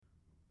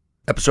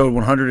Episode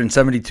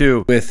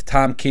 172 with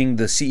Thom King,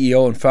 the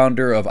CEO and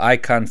founder of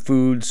Icon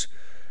Foods.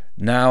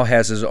 Now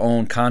has his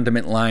own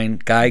condiment line,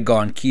 Guy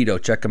Gone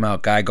Keto. Check him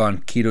out,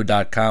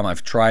 guygoneketo.com.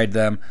 I've tried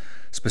them,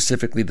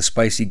 specifically the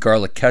spicy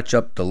garlic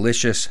ketchup.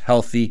 Delicious,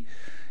 healthy.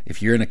 If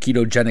you're in a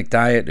ketogenic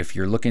diet, if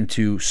you're looking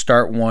to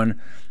start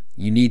one,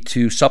 you need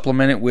to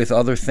supplement it with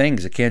other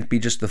things. It can't be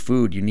just the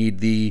food. You need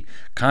the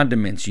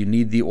condiments, you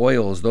need the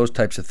oils, those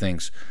types of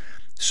things.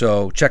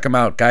 So check them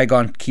out,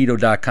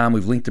 guygoneketo.com.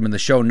 We've linked them in the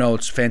show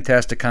notes.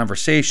 Fantastic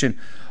conversation.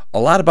 A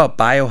lot about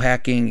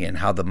biohacking and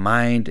how the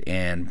mind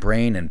and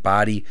brain and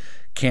body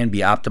can be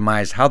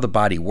optimized, how the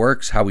body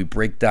works, how we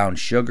break down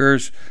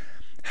sugars,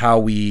 how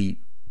we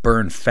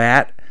burn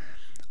fat.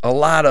 A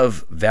lot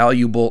of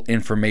valuable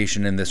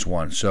information in this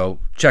one. So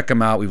check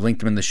them out. We've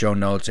linked them in the show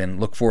notes and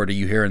look forward to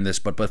you hearing this.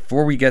 But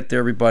before we get there,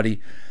 everybody,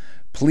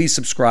 please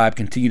subscribe.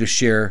 Continue to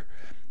share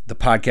the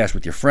podcast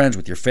with your friends,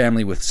 with your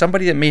family, with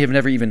somebody that may have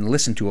never even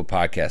listened to a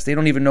podcast. They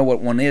don't even know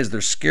what one is.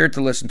 They're scared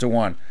to listen to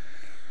one.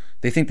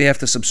 They think they have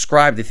to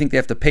subscribe. They think they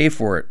have to pay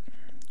for it.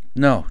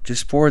 No,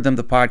 just forward them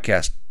the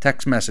podcast.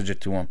 Text message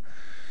it to them.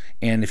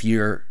 And if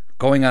you're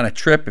going on a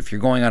trip, if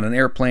you're going on an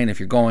airplane, if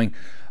you're going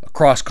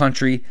across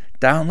country,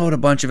 download a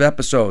bunch of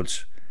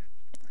episodes.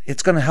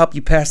 It's going to help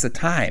you pass the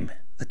time.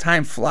 The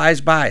time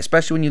flies by,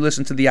 especially when you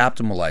listen to The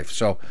Optimal Life.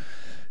 So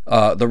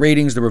the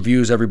ratings, the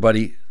reviews,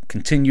 everybody,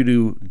 continue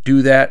to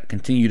do that.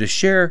 Continue to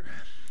share.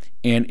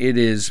 And it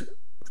is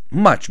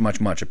much,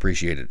 much, much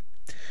appreciated.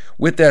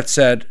 With that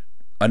said,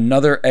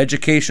 another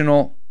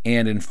educational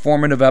and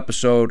informative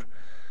episode.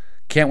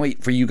 Can't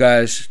wait for you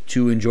guys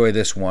to enjoy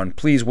this one.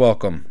 Please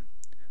welcome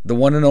the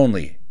one and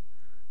only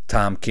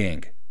Thom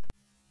King.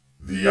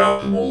 The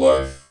Optimal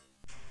Life.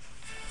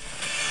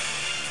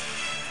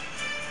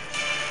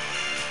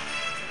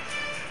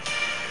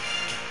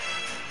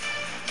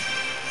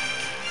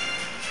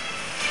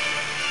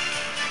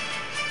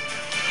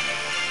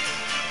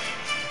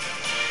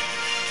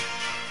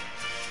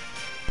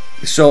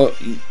 So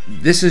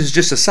this is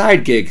just a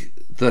side gig,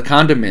 the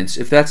condiments.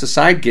 If that's a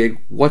side gig,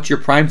 what's your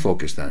prime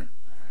focus then?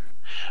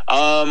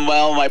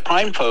 Well, my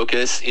prime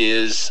focus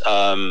is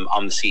I'm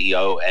the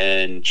CEO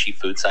and chief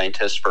food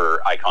scientist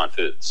for Icon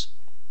Foods.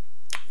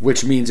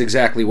 Which means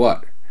exactly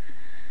what?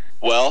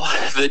 Well,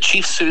 the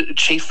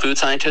chief food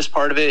scientist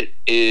part of it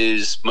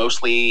is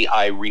mostly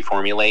I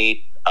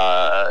reformulate,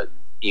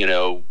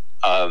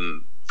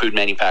 food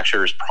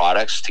manufacturers'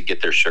 products to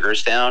get their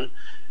sugars down.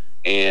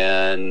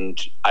 And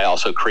I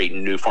also create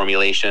new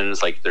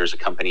formulations. Like there's a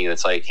company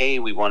that's like, hey,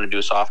 we want to do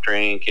a soft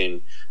drink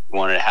and we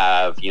want to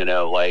have,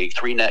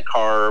 3 net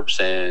carbs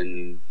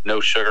and no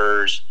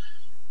sugars.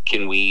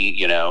 Can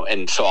we,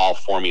 and so I'll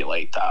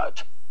formulate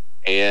that.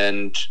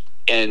 And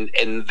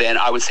then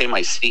I would say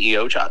my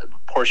CEO job,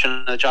 portion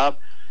of the job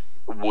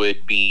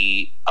would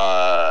be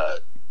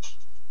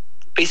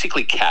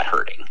basically cat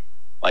herding,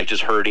 like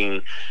just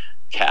herding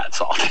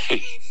cats all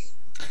day.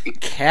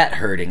 Cat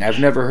herding. I've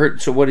never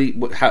heard. So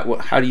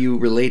how do you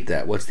relate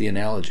that? What's the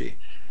analogy?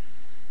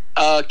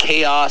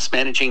 Chaos,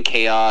 managing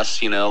chaos,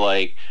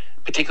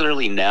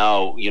 particularly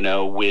now,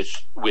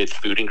 with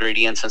food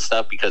ingredients and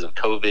stuff because of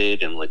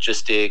COVID and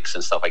logistics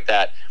and stuff like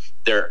that,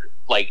 they're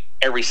like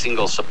every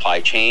single supply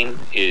chain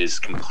is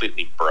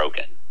completely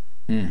broken.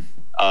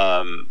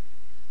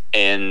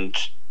 And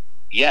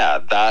yeah,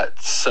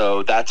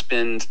 that's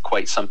been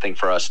quite something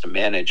for us to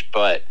manage,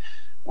 but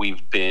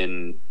we've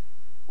been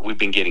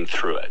getting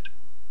through it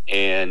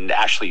and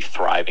actually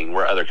thriving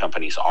where other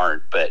companies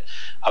aren't. But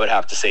I would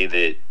have to say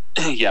that,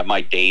 yeah,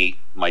 my day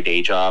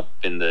job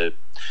in the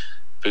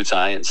food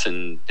science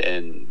and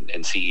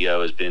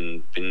CEO has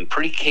been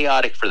pretty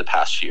chaotic for the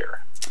past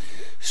year.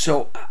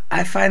 So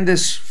I find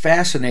this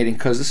fascinating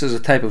because this is a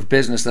type of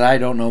business that I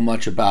don't know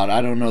much about.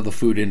 I don't know the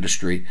food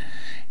industry.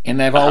 And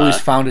I've always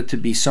found it to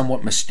be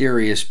somewhat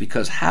mysterious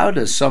because how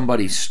does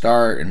somebody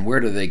start and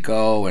where do they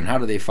go and how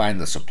do they find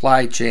the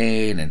supply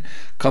chain and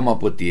come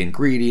up with the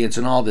ingredients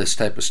and all this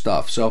type of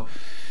stuff. So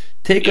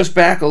take us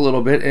back a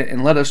little bit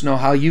and let us know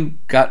how you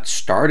got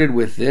started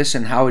with this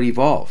and how it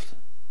evolved.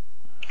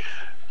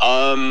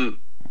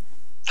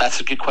 That's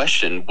a good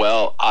question.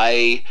 Well,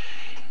 I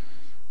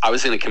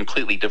was in a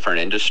completely different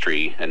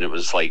industry, and it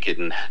was like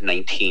in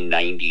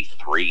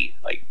 1993,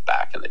 like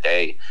back in the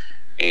day.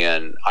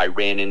 And I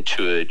ran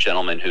into a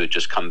gentleman who had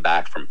just come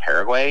back from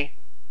Paraguay,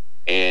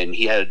 and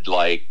he had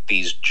like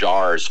these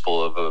jars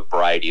full of a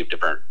variety of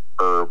different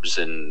herbs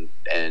and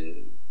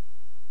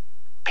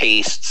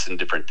pastes and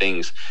different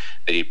things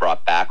that he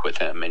brought back with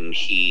him. And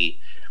he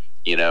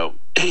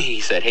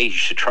said, hey, you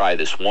should try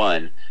this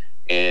one.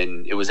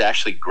 And it was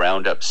actually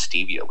ground up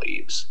stevia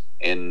leaves,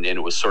 and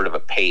it was sort of a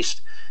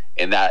paste.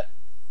 And that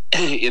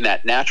in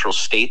that natural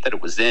state that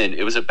it was in,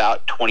 it was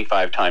about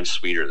 25 times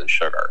sweeter than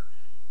sugar.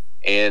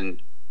 And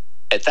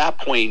at that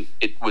point,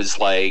 it was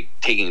like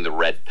taking the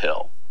red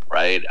pill,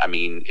 right? I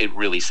mean, it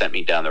really sent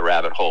me down the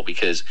rabbit hole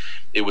because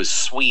it was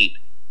sweet,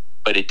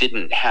 but it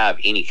didn't have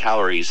any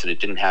calories and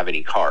it didn't have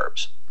any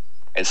carbs.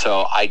 And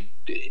so I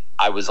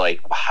was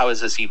like, how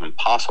is this even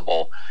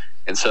possible?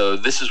 And so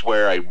this is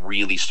where I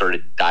really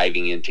started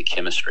diving into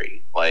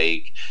chemistry.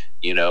 Like,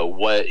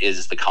 what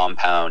is the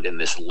compound in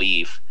this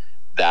leaf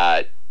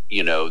that,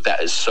 that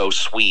is so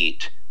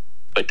sweet,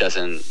 but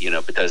doesn't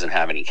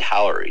have any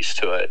calories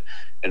to it.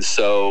 And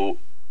so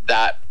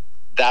that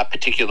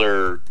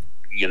particular,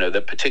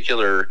 the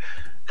particular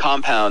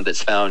compound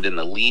that's found in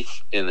the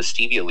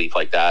stevia leaf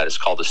like that is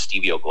called a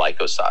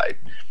stevioglycoside.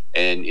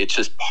 And it's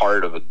just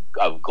part of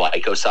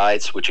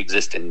glycosides, which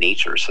exist in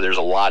nature. So there's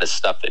a lot of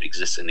stuff that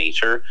exists in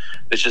nature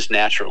that's just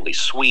naturally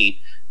sweet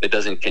that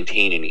doesn't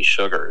contain any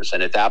sugars.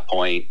 And at that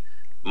point,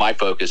 my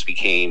focus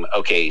became,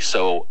 okay,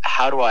 so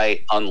how do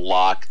I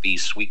unlock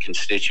these sweet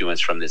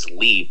constituents from this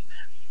leaf,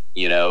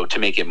 to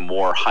make it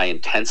more high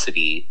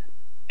intensity?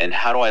 And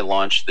how do I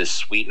launch this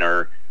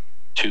sweetener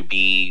to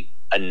be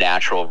a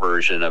natural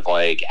version of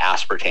like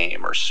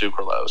aspartame or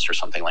sucralose or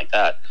something like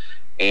that?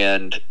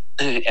 And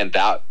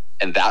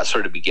that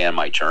sort of began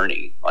my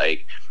journey.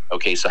 Like,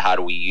 okay, so how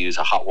do we use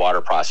a hot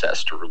water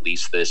process to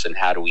release this, and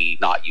how do we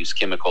not use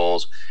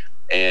chemicals?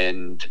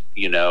 And,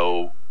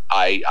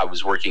 I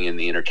was working in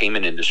the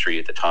entertainment industry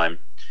at the time,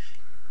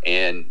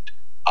 and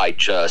I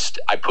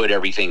put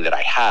everything that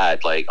I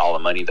had, like all the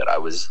money that I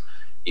was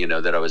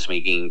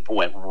making,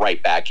 went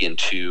right back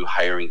into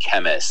hiring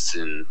chemists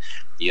and,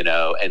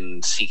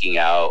 and seeking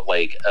out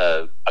like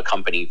a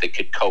company that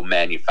could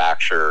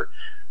co-manufacture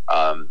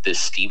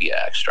this stevia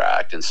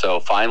extract. And so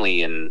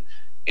finally in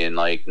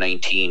like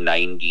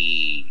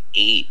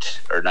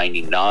 1998 or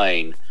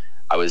 99,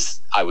 I was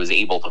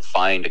able to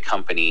find a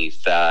company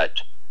that,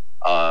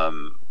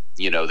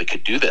 that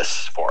could do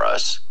this for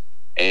us.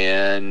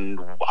 And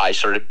I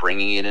started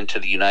bringing it into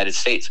the United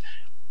States.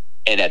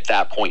 And at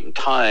that point in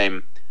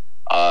time,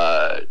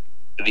 the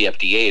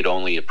FDA had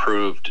only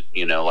approved,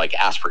 like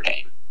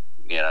aspartame.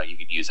 You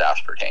could use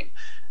aspartame,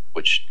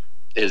 which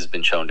has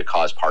been shown to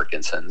cause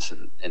Parkinson's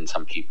in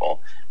some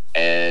people.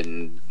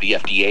 And the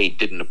FDA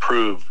didn't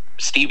approve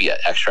stevia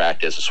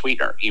extract as a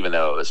sweetener, even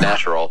though it was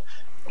natural.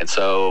 And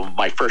so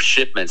my first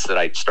shipments that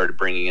I started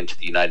bringing into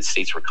the United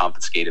States were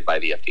confiscated by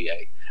the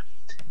FDA,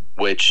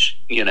 which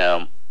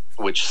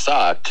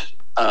sucked,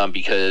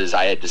 because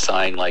I had to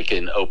sign like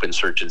an open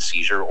search and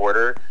seizure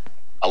order,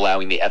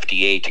 allowing the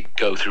FDA to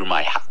go through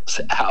my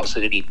house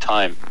at any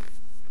time,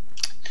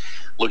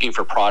 looking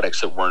for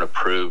products that weren't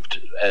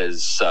approved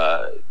as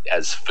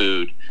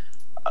food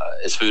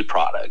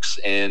products.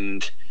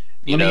 And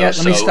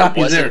let me stop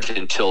you there. It wasn't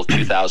until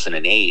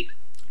 2008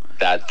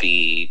 that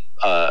the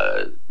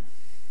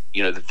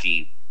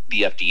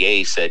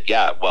FDA said,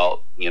 yeah,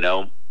 well,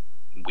 we're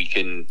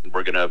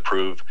going to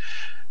approve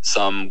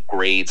some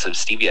grades of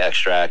stevia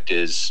extract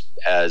as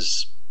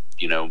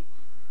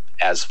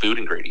food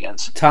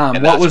ingredients. Tom,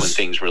 and that's when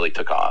things really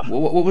took off.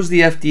 What was the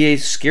FDA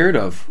scared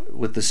of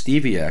with the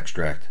stevia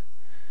extract?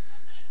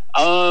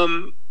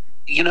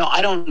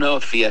 I don't know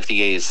if the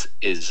FDA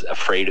is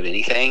afraid of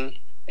anything.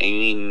 I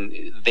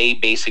mean, they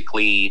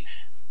basically,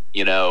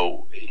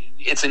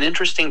 it's an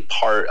interesting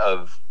part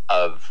of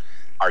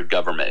our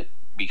government,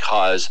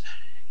 because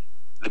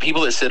the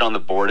people that sit on the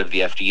board of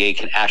the FDA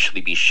can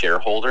actually be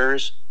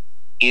shareholders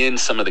in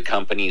some of the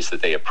companies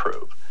that they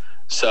approve.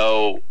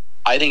 So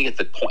I think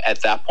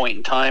at that point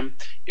in time,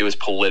 it was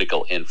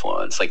political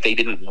influence. Like, they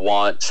didn't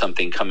want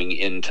something coming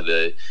into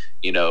the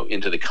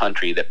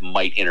country that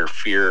might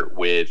interfere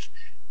with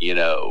sweet and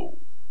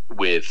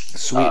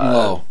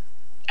low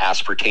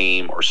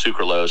aspartame or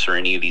sucralose or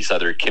any of these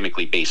other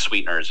chemically based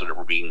sweeteners that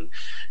were being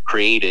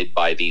created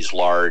by these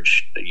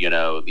large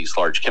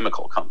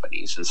chemical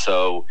companies. And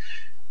so,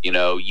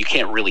 you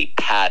can't really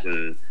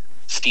patent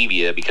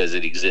stevia because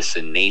it exists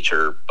in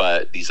nature,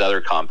 but these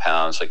other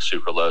compounds like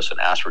sucralose and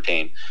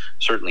aspartame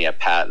certainly have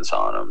patents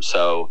on them.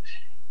 So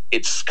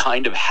it's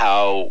kind of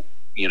how,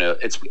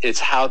 it's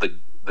how the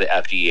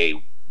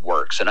FDA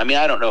works. And I mean,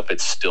 I don't know if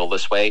it's still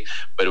this way,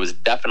 but it was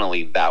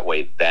definitely that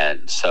way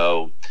then.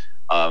 So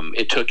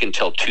it took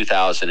until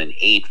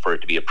 2008 for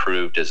it to be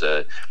approved as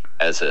a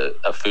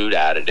food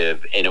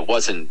additive, and it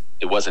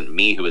wasn't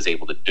me who was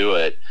able to do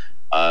it.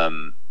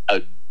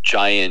 A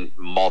giant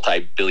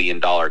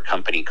multi-billion-dollar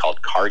company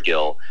called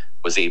Cargill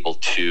was able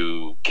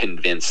to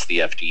convince the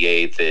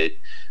FDA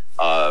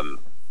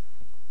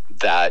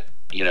that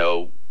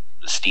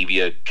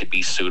stevia could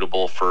be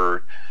suitable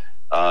for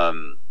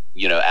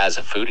as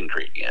a food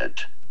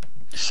ingredient.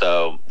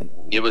 So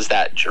it was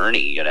that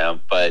journey,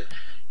 but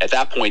at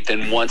that point,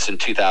 then once in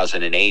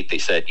 2008, they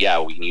said, yeah,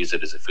 we can use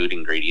it as a food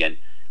ingredient.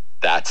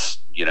 That's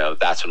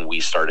when we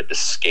started to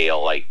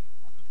scale, like,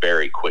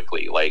 very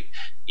quickly, like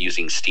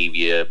using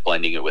stevia,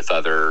 blending it with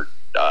other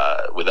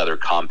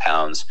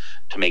compounds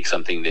to make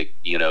something that,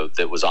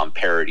 that was on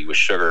parity with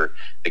sugar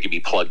that could be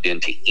plugged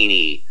into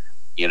any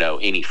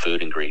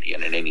food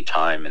ingredient at any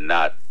time. And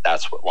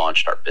that's what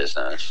launched our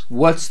business.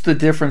 What's the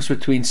difference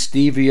between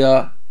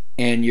stevia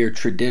and your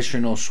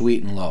traditional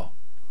sweet and low?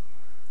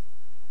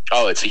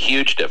 Oh, it's a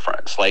huge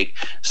difference. Like,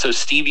 so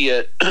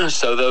stevia,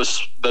 so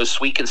those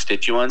sweet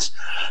constituents,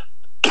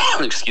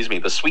 excuse me,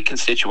 the sweet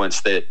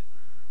constituents that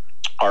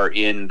are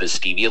in the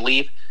stevia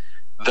leaf,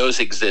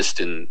 those exist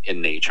in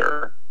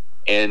nature.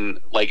 And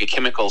like a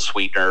chemical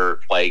sweetener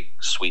like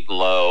Sweet and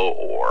Low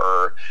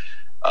or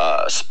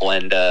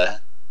Splenda,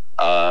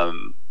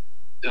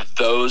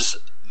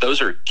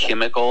 those are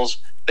chemicals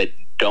that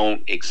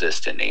don't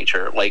exist in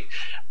nature. Like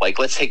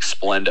let's take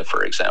Splenda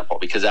for example,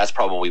 because that's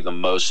probably the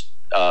most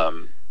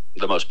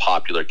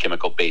popular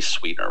chemical based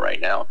sweetener right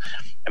now.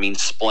 I mean,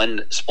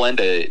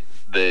 Splenda,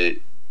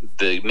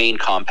 the main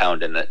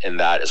compound in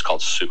that is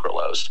called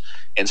sucralose,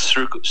 and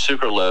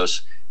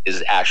sucralose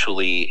is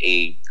actually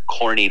a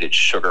chlorinated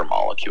sugar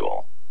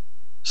molecule.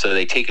 So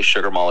they take a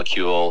sugar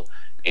molecule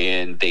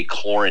and they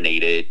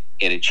chlorinate it,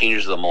 and it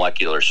changes the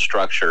molecular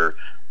structure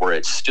where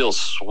it's still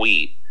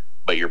sweet,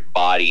 but your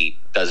body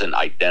doesn't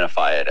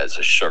identify it as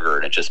a sugar,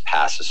 and it just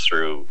passes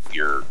through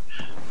your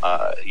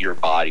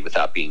body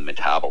without being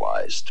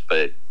metabolized.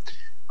 But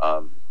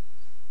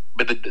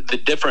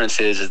the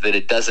difference is that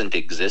it doesn't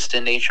exist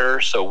in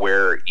nature. So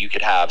where you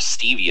could have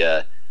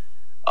stevia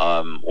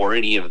or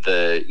any of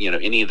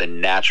the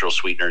natural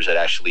sweeteners that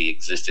actually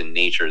exist in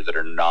nature that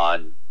are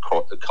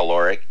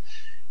non-caloric,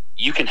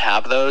 you can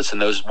have those,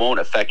 and those won't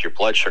affect your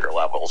blood sugar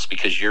levels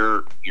because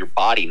your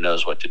body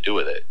knows what to do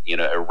with it.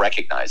 It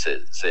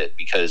recognizes it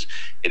because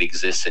it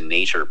exists in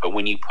nature. But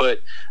when you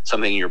put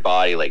something in your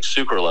body like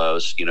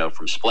sucralose,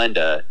 from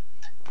Splenda,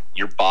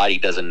 your body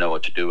doesn't know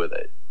what to do with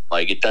it.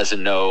 Like, it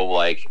doesn't know,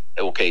 like,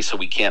 okay, so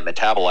we can't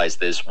metabolize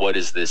this. What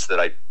is this that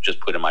I just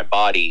put in my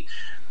body?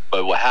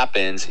 But what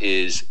happens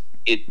is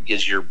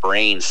your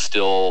brain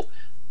still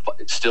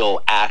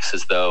acts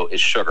as though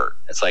it's sugar.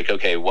 It's like,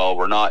 okay, well,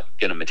 we're not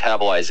going to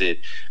metabolize it,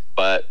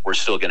 but we're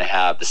still going to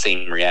have the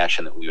same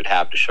reaction that we would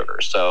have to sugar.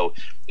 So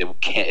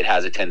it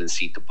has a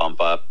tendency to bump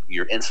up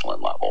your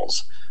insulin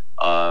levels,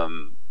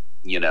 and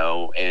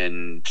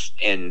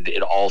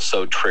it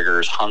also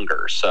triggers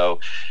hunger. So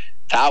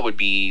that would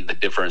be the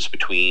difference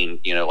between,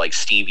 like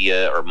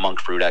stevia or monk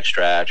fruit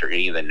extract or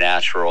any of the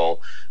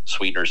natural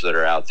sweeteners that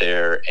are out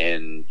there,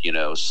 and,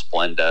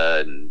 Splenda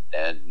and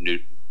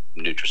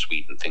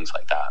NutraSweet and things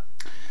like that.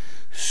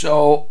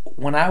 So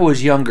when I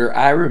was younger,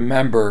 I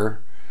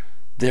remember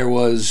there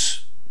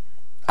was,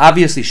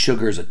 obviously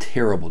sugar is a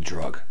terrible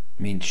drug.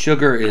 I mean,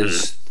 sugar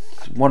is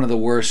one of the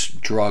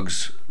worst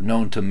drugs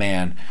known to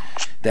man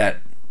that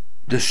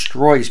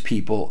destroys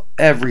people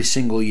every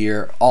single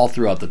year all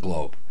throughout the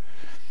globe.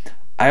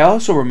 I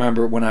also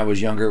remember when I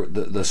was younger,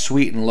 the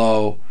Sweet and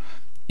Low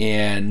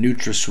and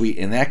NutraSweet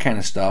and that kind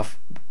of stuff,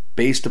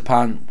 based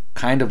upon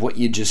kind of what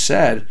you just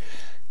said,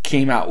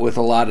 came out with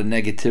a lot of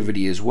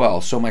negativity as well.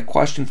 So my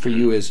question for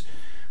you is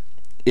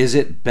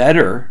it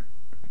better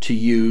to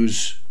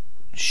use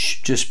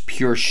just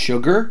pure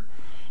sugar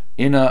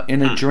in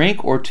a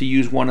drink, or to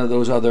use one of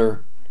those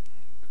other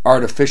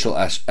artificial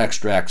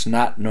extracts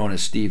not known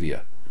as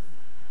stevia?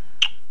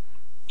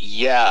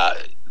 Yeah,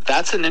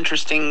 that's an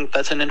interesting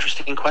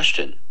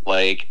question.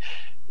 Like,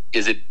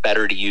 is it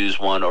better to use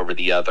one over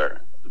the other?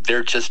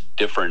 They're just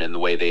different in the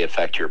way they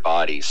affect your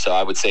body. So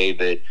I would say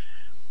that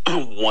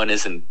one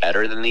isn't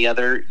better than the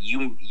other.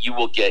 You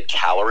will get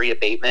calorie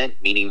abatement,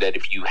 meaning that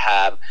if you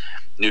have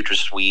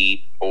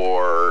NutraSweet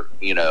or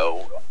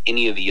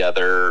any of the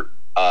other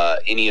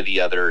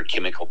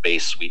chemical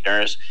based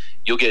sweeteners,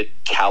 you'll get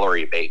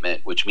calorie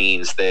abatement, which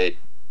means that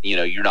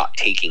you're not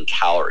taking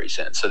calories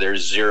in. So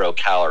there's 0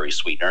 calorie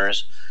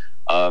sweeteners.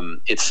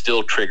 It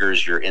still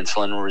triggers your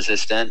insulin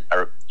resistant,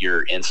 or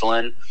your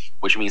insulin,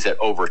 which means that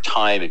over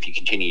time, if you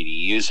continue to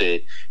use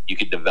it, you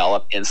could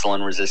develop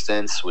insulin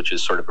resistance, which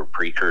is sort of a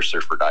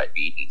precursor for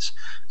diabetes.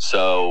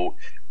 So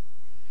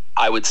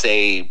I would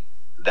say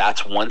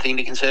that's one thing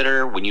to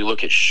consider when you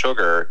look at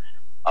sugar,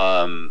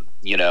 and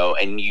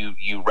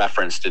you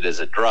referenced it as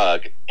a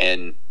drug,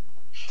 and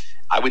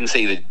I wouldn't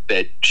say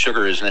that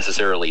sugar is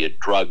necessarily a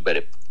drug, but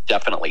it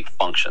definitely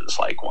functions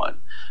like one.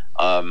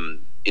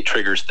 It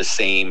triggers the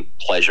same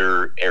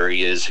pleasure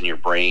areas in your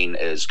brain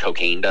as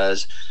cocaine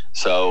does.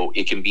 So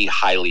it can be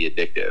highly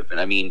addictive. And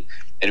I mean,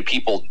 and if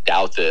people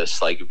doubt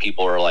this, like if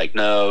people are like,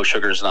 no,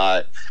 sugar's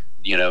not,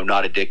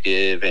 not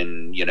addictive.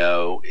 And,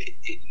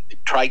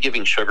 try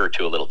giving sugar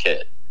to a little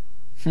kid,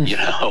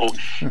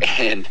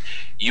 and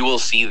you will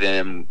see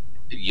them,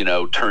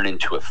 turn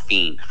into a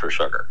fiend for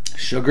sugar.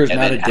 Sugar's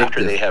not addictive.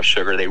 After they have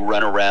sugar, they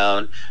run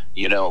around,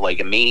 like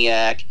a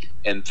maniac,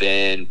 and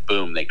then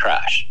boom, they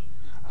crash.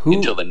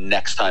 Until the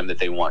next time that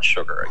they want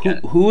sugar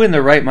again. Who in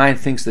their right mind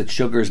thinks that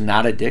sugar is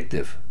not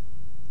addictive?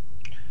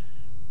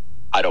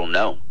 I don't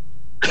know.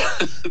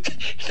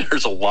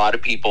 There's a lot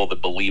of people that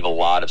believe a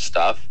lot of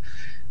stuff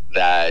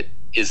that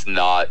is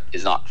not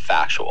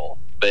factual.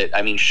 But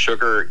I mean,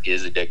 sugar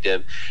is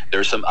addictive.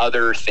 There's some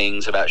other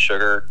things about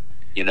sugar,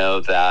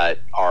 that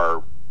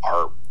are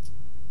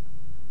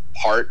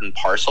part and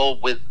parcel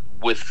with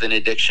an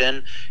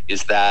addiction.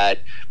 Is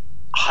that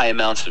high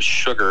amounts of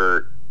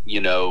sugar,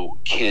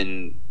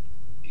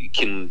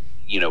 can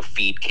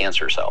feed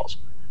cancer cells.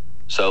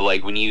 So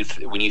like when you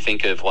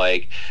think of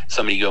like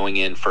somebody going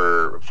in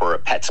for a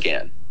PET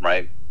scan,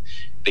 right?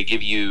 They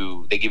give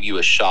you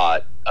a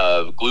shot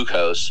of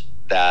glucose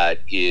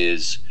that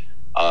is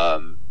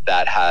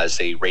that has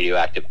a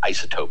radioactive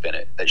isotope in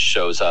it that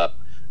shows up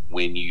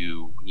when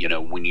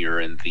when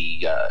you're in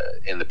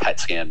the PET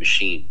scan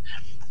machine.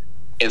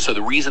 And so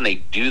the reason they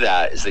do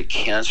that is that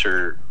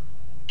cancer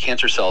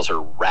cells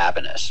are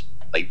ravenous.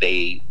 Like,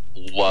 they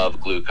love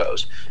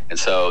glucose. And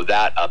so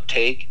that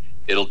uptake,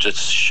 it'll just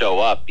show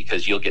up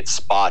because you'll get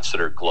spots that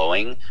are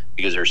glowing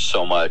because they're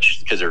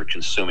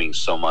consuming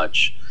so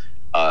much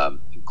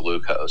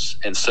glucose.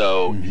 And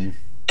so,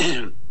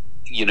 the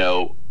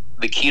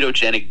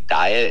ketogenic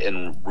diet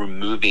and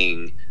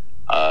removing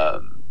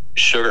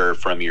sugar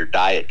from your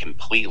diet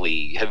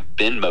completely have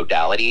been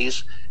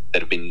modalities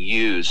that have been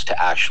used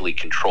to actually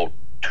control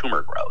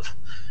tumor growth.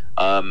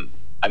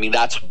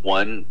 That's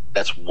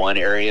one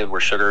area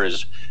where sugar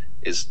is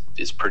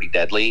pretty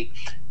deadly.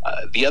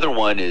 The other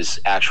one is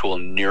actual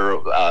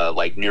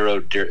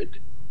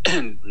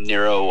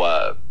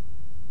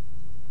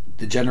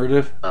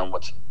degenerative.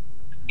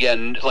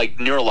 Like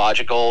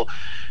neurological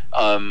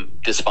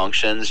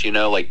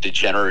dysfunctions. Like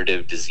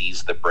degenerative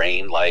disease of the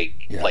brain,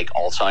 like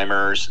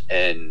Alzheimer's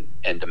and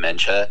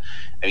dementia.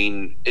 I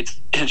mean, it's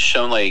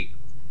shown like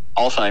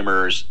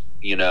Alzheimer's,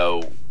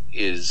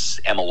 is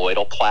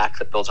amyloidal plaque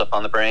that builds up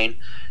on the brain,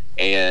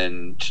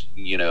 and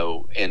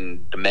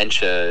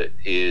dementia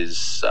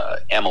is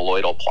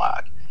amyloidal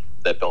plaque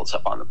that builds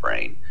up on the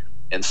brain.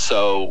 And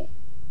so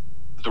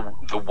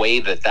the way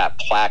that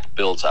plaque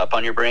builds up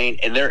on your brain,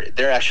 and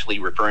they're actually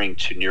referring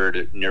to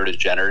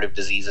neurodegenerative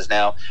diseases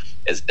now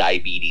as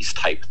diabetes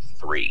type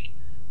 3.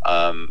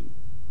 But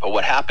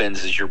what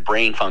happens is your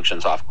brain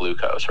functions off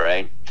glucose,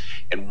 right?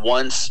 And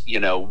once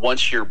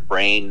your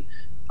brain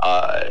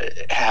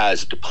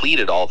has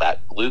depleted all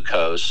that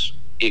glucose,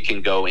 it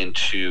can go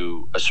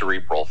into a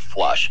cerebral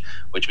flush,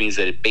 which means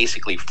that it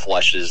basically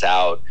flushes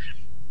out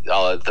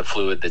the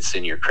fluid that's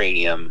in your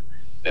cranium,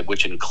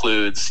 which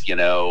includes,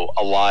 a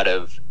lot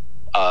of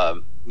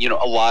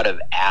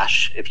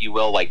ash, if you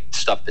will, like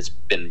stuff that's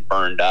been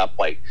burned up,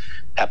 like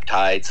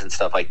peptides and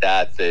stuff like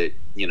that that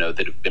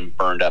have been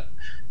burned up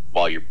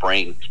while your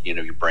brain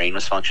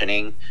was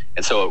functioning.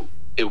 And so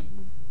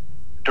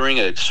during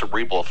a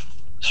cerebral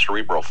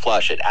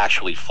flush, it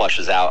actually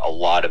flushes out a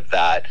lot of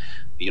that,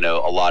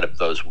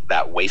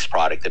 that waste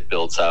product that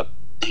builds up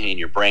in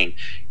your brain.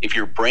 If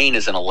your brain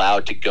isn't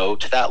allowed to go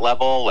to that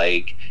level,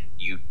 like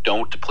you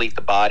don't deplete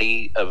the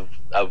body of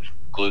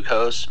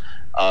glucose,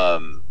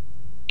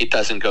 it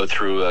doesn't go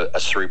through a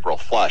cerebral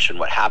flush. And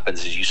what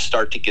happens is you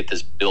start to get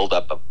this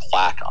buildup of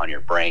plaque on your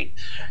brain.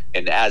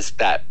 And as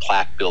that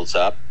plaque builds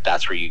up,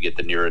 that's where you get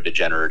the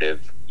neurodegenerative,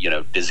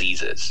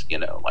 diseases,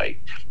 like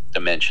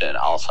dementia and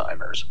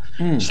Alzheimer's.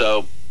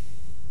 So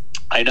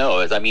I know,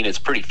 it's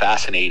pretty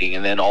fascinating.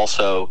 And then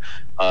also,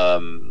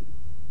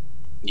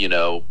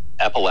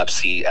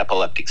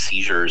 epileptic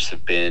seizures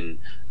have been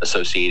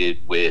associated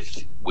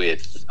with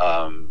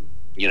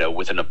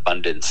an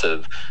abundance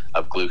of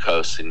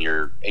glucose in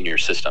your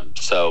system.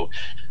 So,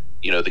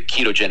 the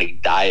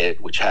ketogenic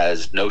diet, which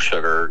has no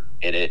sugar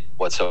in it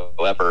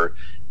whatsoever,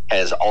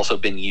 has also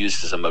been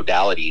used as a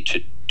modality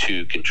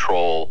to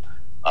control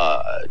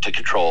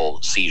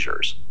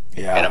seizures.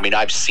 Yeah. And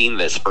I've seen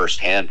this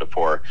firsthand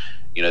before.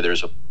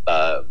 There's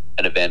an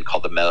event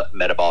called the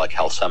Metabolic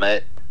Health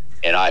Summit,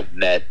 and I've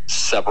met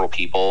several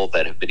people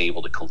that have been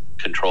able to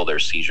control their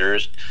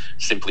seizures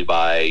simply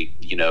by,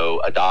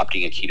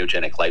 adopting a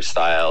ketogenic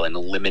lifestyle and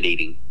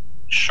eliminating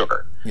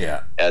sugar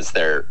as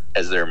their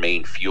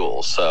main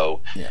fuel.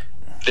 So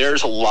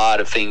there's a lot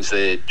of things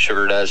that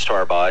sugar does to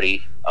our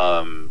body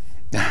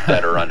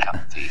that are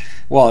unhealthy.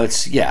 Well,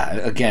 it's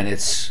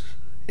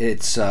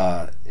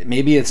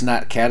maybe it's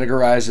not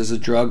categorized as a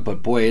drug,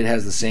 but boy, it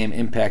has the same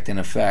impact and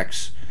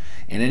effects.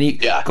 And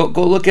go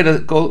look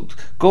at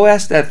go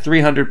ask that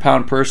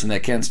 300-pound person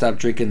that can't stop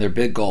drinking their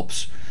big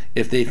gulps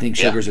if they think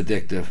sugar's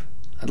addictive.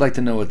 I'd like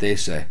to know what they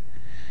say.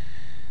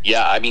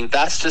 Yeah,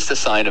 that's just a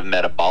sign of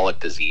metabolic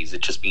disease.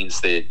 It just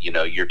means that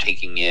you're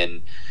taking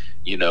in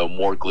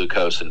more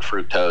glucose and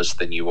fructose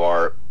than you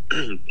are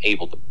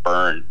able to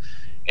burn.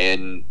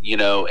 And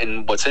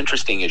and what's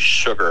interesting is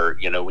sugar.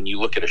 When you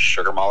look at a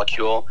sugar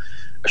molecule,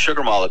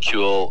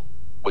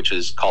 which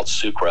is called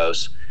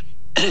sucrose,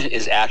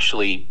 is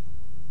actually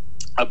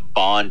a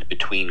bond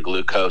between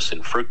glucose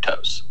and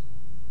fructose.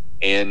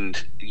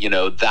 And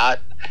that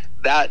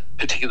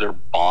particular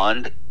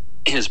bond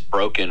is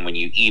broken when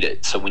you eat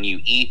it. So when you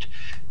eat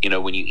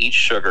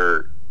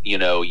sugar,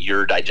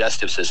 your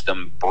digestive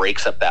system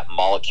breaks up that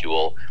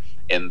molecule,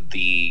 and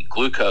the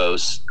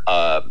glucose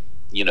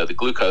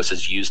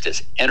is used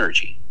as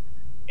energy.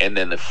 And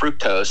then the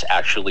fructose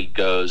actually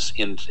is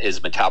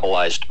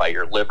metabolized by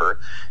your liver.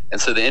 And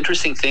so the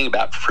interesting thing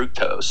about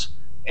fructose,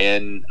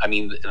 and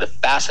the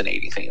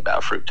fascinating thing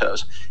about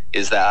fructose,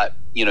 is that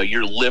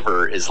your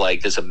liver is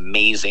like this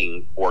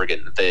amazing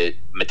organ that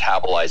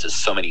metabolizes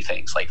so many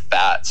things like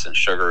fats and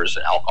sugars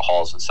and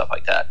alcohols and stuff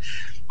like that.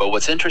 But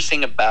what's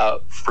interesting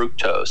about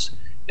fructose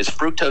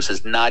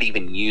is not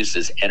even used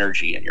as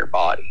energy in your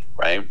body,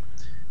 right?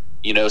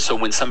 So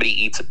when somebody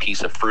eats a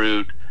piece of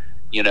fruit,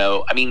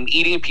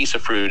 eating a piece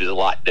of fruit is a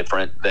lot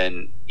different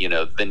than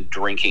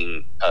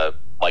drinking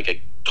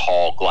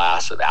tall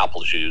glass of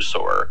apple juice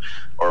or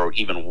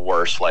even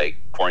worse, like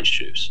orange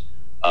juice.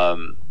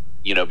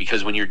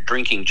 Because when you're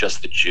drinking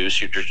just the juice,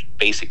 you're just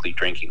basically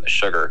drinking the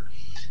sugar.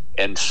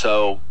 And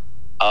so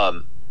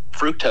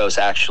fructose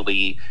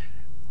actually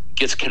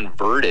gets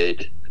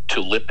converted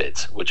to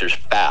lipids, which are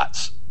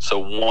fats. So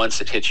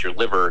once it hits your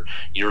liver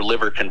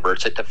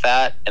converts it to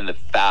fat, and the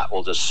fat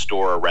will just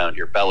store around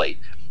your belly.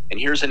 And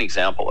here's an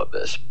example of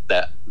this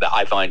that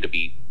I find to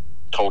be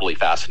totally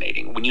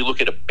fascinating. When you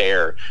look at a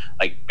bear,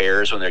 like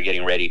bears when they're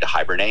getting ready to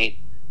hibernate,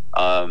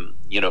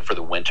 for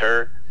the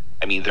winter,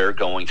 I mean, they're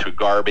going through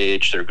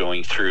garbage, they're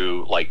going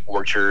through like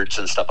orchards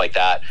and stuff like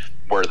that,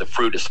 where the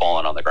fruit is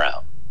falling on the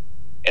ground.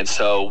 And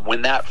so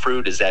when that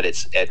fruit is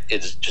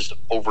it's just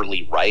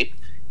overly ripe,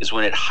 is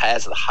when it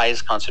has the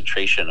highest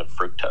concentration of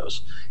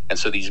fructose. And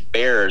so these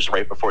bears,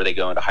 right before they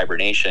go into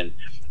hibernation,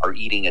 are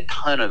eating a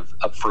ton of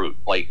fruit,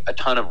 like a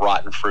ton of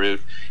rotten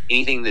fruit,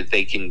 anything that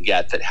they can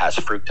get that has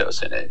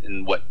fructose in it.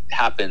 And what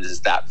happens is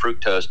that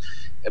fructose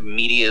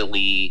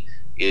immediately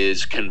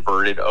is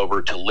converted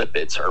over to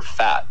lipids or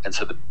fat. And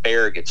so the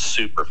bear gets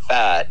super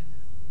fat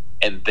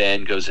and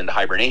then goes into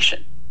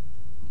hibernation.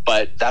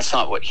 But that's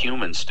not what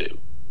humans do.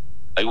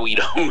 Like, we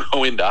don't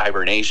go into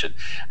hibernation.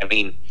 I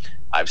mean,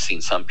 I've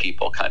seen some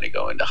people kind of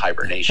go into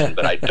hibernation,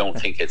 but I don't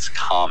think it's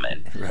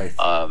common. Right.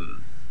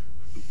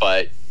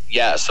 But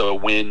yeah, so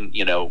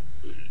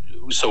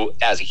so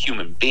as a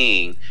human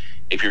being,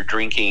 if you're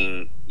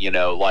drinking,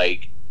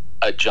 like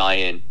a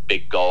giant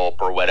big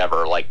gulp or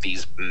whatever, like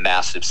these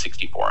massive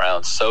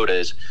 64-ounce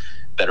sodas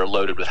that are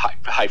loaded with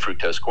high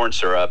fructose corn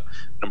syrup,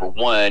 number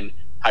one,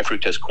 high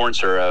fructose corn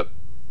syrup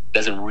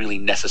doesn't really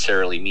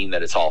necessarily mean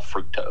that it's all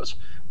fructose,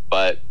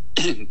 but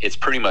it's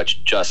pretty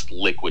much just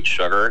liquid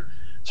sugar.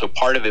 So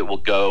part of it will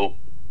go,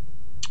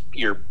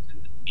 you'll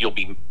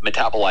be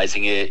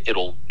metabolizing it,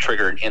 it'll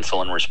trigger an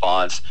insulin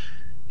response,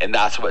 and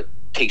that's what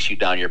takes you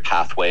down your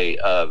pathway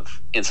of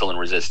insulin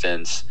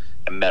resistance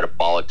and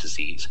metabolic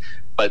disease.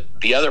 But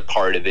the other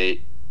part of it,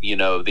 the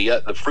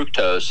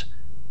fructose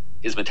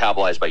is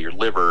metabolized by your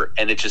liver,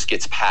 and it just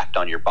gets packed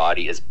on your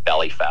body as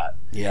belly fat.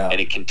 Yeah. And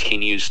it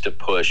continues to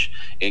push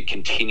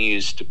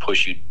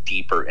you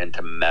deeper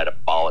into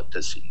metabolic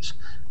disease.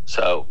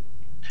 So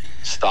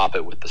stop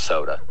it with the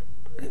soda.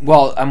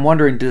 Well, I'm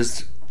wondering,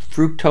 does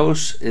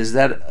fructose, is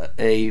that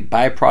a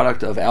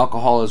byproduct of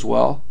alcohol as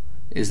well?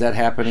 Is that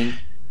happening?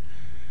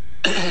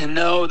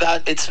 No,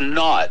 that it's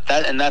not.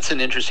 And that's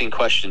an interesting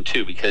question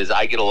too, because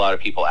I get a lot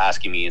of people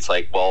asking me, it's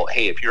like, well,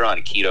 hey, if you're on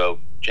a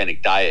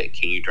ketogenic diet,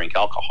 can you drink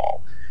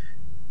alcohol?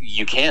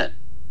 You can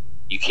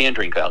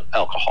drink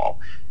alcohol.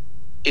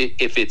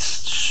 If it's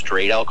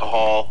straight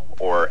alcohol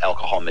or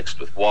alcohol mixed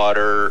with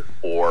water,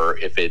 or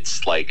if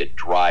it's like a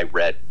dry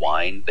red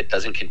wine that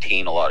doesn't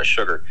contain a lot of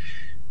sugar.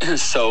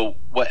 So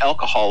what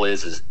alcohol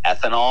is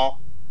ethanol.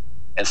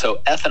 And so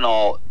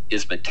ethanol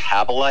is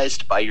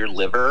metabolized by your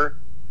liver,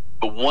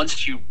 but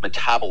once you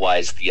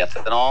metabolize the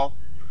ethanol,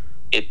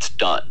 it's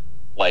done.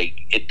 Like,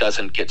 it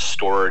doesn't get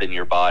stored in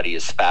your body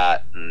as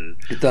fat. And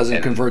it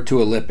doesn't convert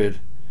to a lipid.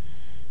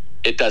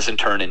 It doesn't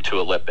turn into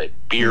a lipid.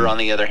 Beer, on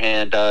the other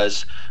hand,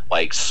 does.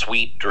 Like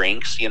sweet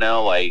drinks,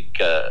 like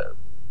a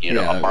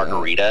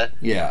margarita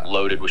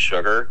loaded with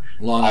sugar.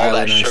 Long all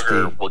Island that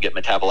sugar tea will get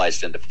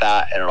metabolized into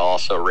fat, and it'll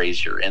also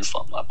raise your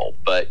insulin level.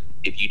 But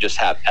if you just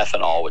have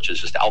ethanol, which is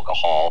just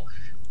alcohol,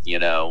 you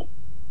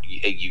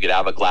could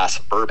have a glass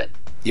of bourbon.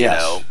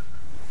 Yes.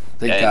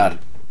 Thank God.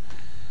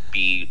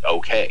 Be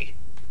okay.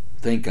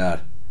 Thank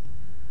God.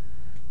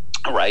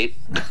 Right.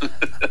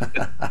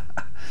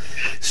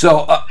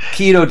 So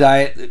keto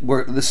diet,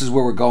 this is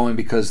where we're going,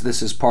 because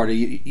this is part of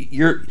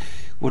you.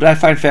 What I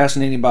find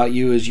fascinating about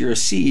you is you're a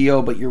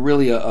CEO, but you're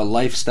really a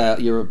lifestyle.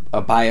 You're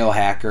a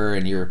biohacker,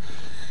 and you're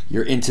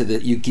into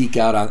you geek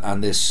out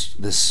on this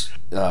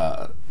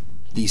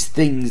these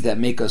things that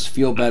make us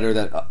feel better,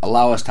 that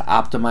allow us to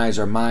optimize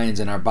our minds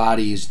and our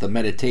bodies, the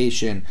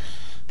meditation,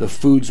 the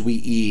foods we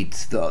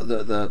eat,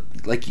 the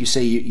like you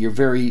say,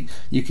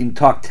 you can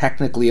talk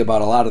technically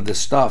about a lot of this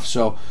stuff.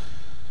 So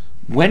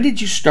when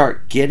did you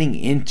start getting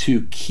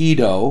into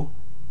keto?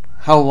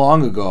 How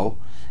long ago?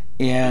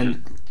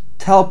 And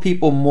tell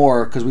people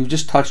more, because we've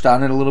just touched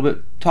on it a little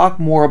bit. Talk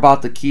more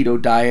about the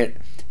keto diet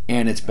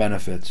and its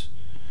benefits.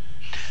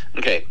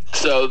 Okay,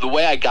 so the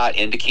way I got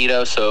into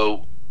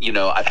keto,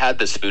 I've had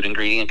this food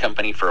ingredient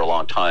company for a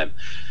long time.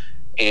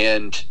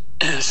 And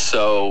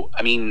so,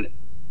 I mean,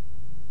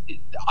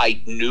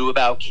 I knew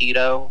about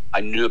keto. I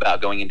knew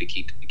about going into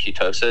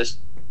ketosis.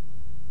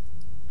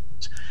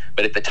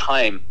 But at the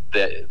time,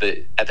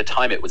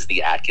 it was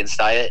the Atkins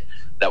diet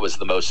that was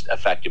the most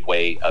effective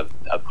way of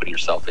putting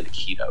yourself into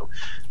keto.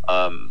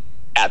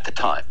 At the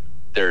time,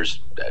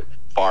 there's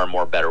far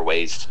more better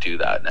ways to do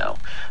that now.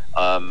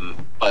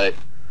 But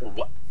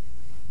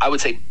I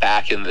would say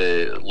back in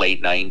the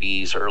late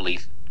 90s, early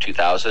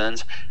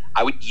 2000s,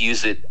 I would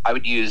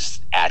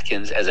use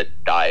Atkins as a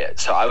diet.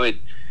 So I would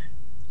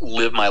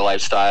live my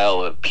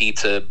lifestyle of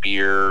pizza,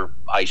 beer,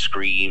 ice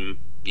cream,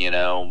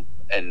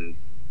 and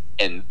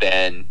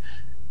then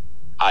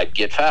I'd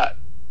get fat.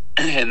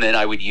 and then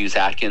I would use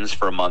Atkins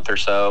for a month or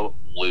so,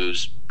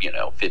 lose,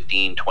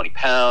 15, 20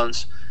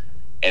 pounds,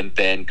 and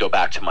then go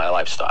back to my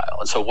lifestyle.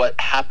 And so what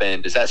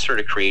happened is that sort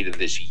of created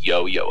this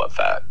yo-yo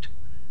effect.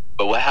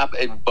 But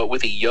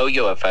with a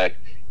yo-yo effect,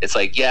 it's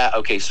like, yeah,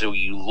 okay, so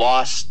you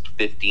lost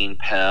 15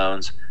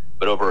 pounds,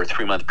 but over a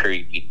 3-month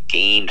period, you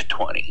gained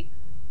 20.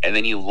 And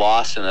then you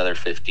lost another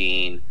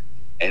 15,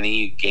 and then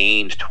you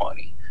gained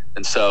 20.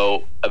 And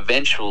so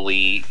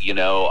eventually,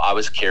 I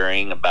was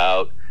carrying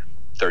about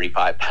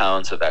 35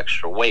 pounds of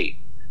extra weight,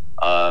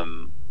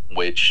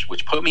 which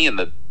put me in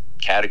the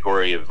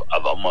category of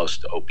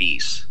almost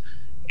obese.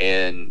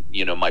 And,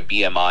 my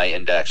BMI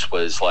index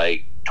was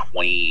like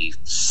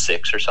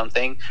 26 or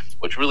something,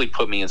 which really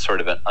put me in sort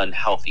of an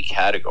unhealthy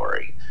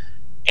category.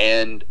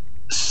 And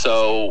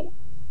so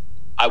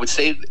I would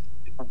say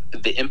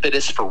the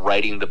impetus for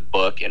writing the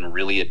book and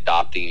really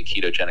adopting a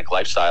ketogenic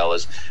lifestyle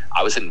is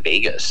I was in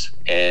Vegas,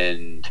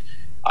 and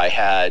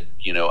I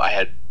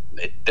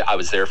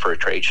was there for a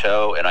trade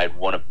show, and I had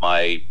one of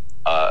my,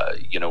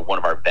 one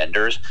of our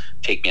vendors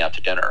take me out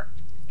to dinner,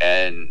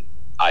 and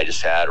I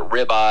just had a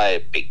ribeye, a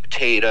baked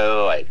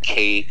potato, I had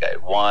cake, I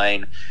had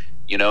wine,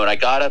 and I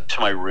got up to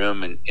my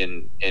room, and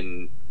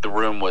the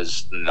room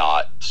was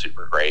not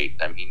super great.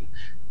 I mean,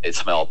 it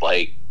smelled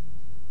like,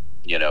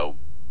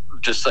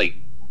 just like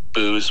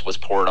booze was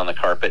poured on the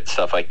carpet,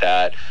 stuff like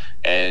that.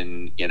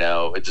 And,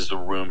 the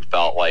room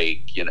felt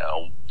like,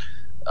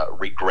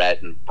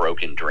 regret and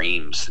broken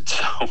dreams. And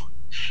so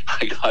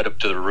I got up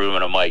to the room,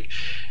 and I'm like,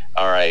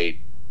 all right,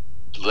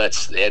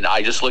 and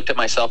I just looked at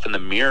myself in the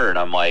mirror, and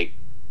I'm like,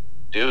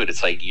 dude,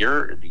 it's like,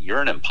 you're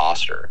an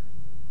imposter.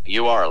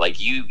 You are, like,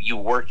 you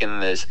work in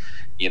this,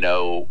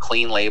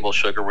 clean label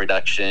sugar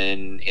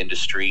reduction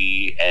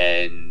industry,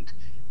 and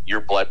your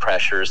blood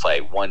pressure is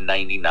like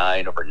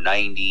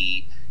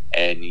 199/90,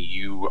 and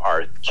you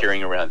are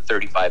carrying around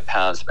 35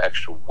 pounds of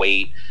extra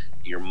weight.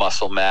 Your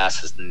muscle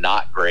mass is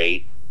not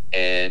great.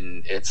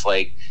 And it's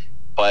like,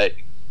 but,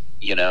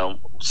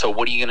 so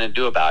what are you going to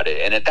do about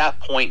it? And at that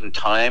point in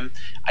time,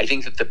 I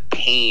think that the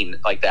pain,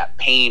 like that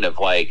pain of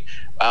like,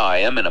 wow, I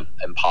am an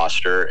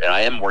imposter, and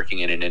I am working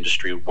in an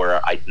industry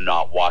where I'm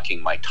not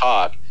walking my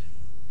talk.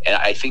 And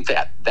I think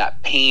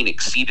that pain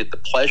exceeded the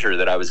pleasure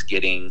that I was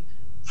getting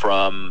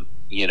from,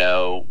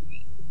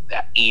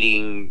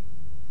 eating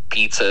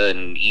pizza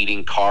and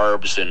eating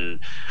carbs and,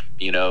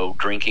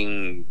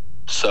 drinking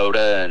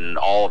soda and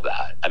all of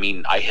that. I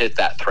mean, I hit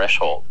that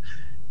threshold,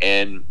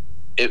 and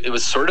it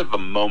was sort of a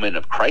moment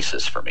of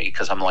crisis for me,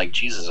 because I'm like,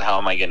 Jesus, how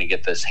am I going to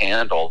get this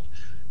handled?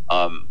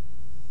 And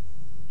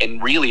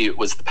really it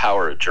was the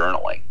power of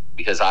journaling,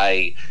 because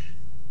I've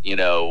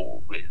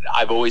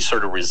always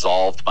sort of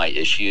resolved my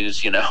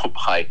issues,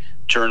 by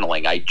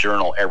journaling. I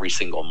journal every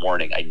single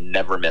morning. I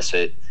never miss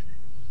it.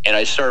 And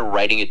I started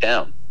writing it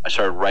down. I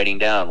started writing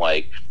down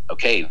like,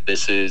 okay,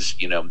 this is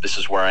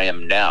where I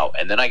am now.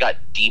 And then I got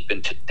deep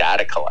into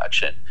data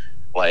collection,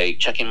 like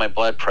checking my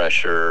blood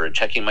pressure and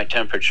checking my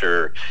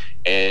temperature,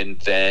 and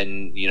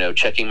then,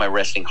 checking my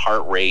resting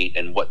heart rate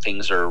and what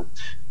things are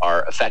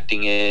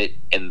affecting it.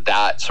 And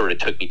that sort of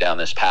took me down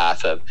this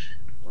path of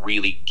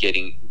really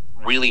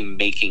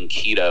making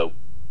keto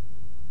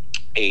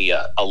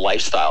a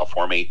lifestyle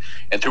for me.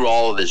 And through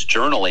all of this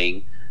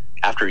journaling,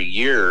 after a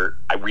year,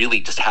 I really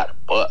just had a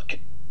book.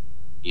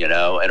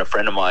 And a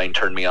friend of mine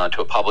turned me on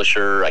to a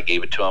publisher. I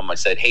gave it to him. I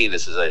said, hey,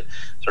 this is a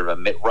sort of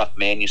a rough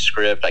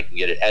manuscript. I can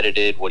get it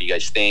edited. What do you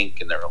guys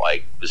think? And they were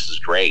like, this is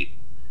great.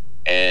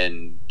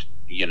 And,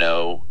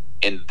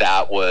 and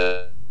that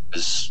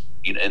was,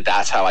 and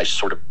that's how I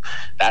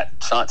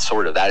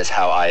that is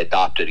how I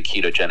adopted a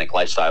ketogenic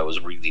lifestyle, was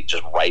really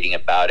just writing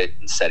about it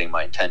and setting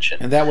my intention.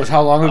 And that was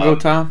how long ago,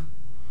 Thom?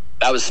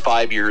 That was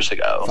 5 years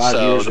ago.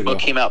 The book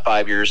came out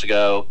 5 years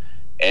ago,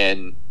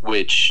 and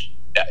which,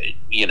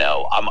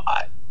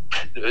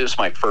 it was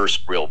my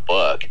first real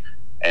book,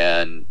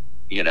 and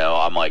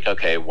I'm like,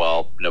 okay,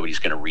 well, nobody's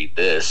going to read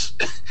this.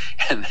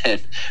 And then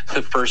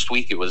the first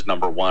week it was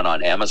 #1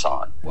 on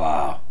Amazon.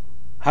 Wow.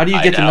 How do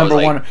you get to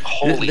 #1?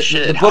 Holy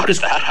shit, how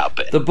does that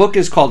happen? The book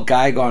is called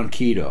Guy Gone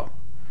Keto,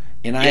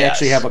 and I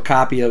actually have a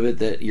copy of it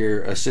that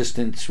your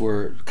assistants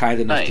were kind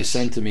enough to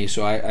send to me,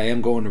 so I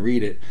am going to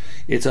read it.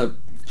 It's a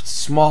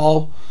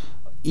small,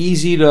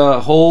 easy to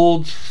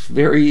hold,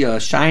 very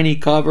shiny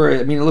cover.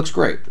 I mean, it looks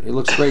great. It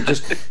looks great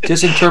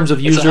just in terms of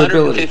usability. It's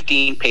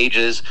 115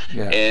 pages,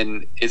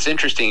 and it's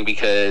interesting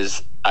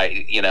because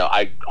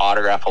I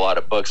autograph a lot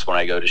of books when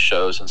I go to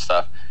shows and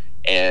stuff,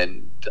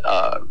 and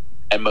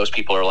most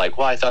people are like,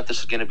 well, I thought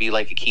this was going to be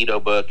like a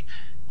keto book,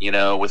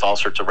 with all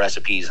sorts of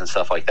recipes and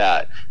stuff like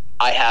that.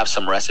 I have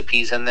some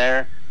recipes in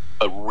there,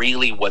 but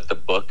really what the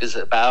book is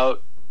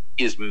about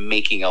is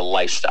making a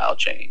lifestyle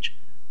change.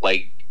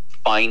 Like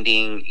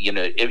finding,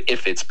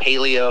 if it's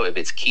paleo, if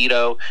it's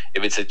keto,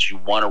 if it's that you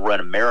want to run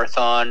a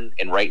marathon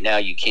and right now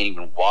you can't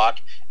even walk.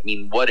 I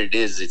mean, what it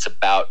is, it's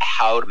about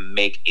how to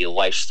make a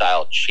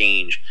lifestyle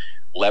change,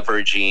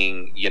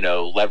 leveraging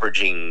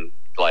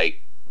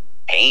like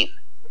pain.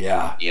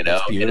 Yeah, and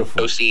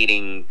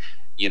associating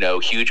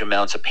huge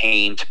amounts of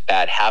pain to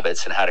bad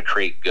habits and how to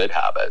create good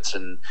habits.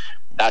 And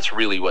that's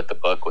really what the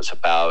book was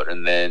about.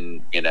 And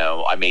then,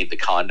 I made the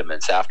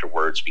condiments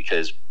afterwards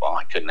because, well,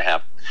 I couldn't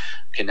have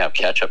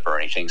ketchup or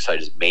anything. So I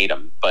just made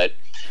them. But,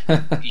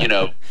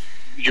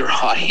 your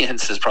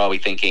audience is probably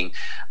thinking,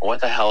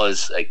 what the hell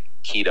is a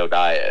keto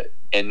diet?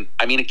 And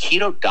I mean, a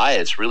keto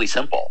diet is really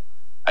simple.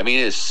 I mean,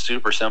 it is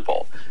super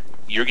simple.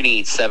 You're going to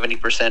eat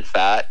 70%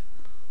 fat.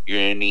 You're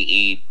going to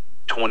eat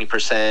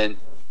 20%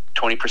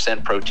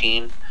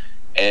 protein,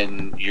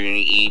 and you're going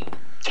to eat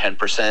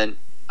 10%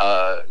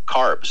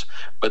 carbs.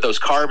 But those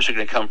carbs are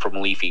going to come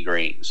from leafy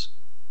greens,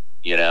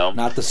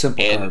 Not the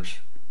simple carbs.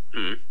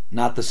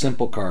 Not the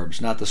simple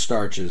carbs, not the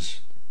starches,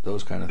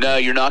 those kind of things. No,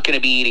 you're not going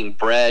to be eating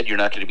bread. You're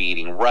not going to be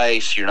eating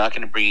rice. You're not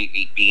going to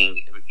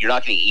you're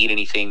not going to eat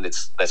anything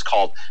that's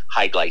called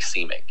high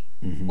glycemic,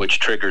 which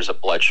triggers a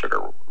blood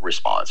sugar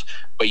response.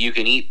 But you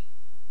can eat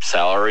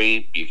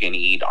celery, you can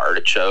eat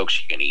artichokes,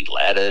 you can eat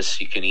lettuce,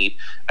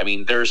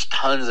 there's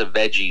tons of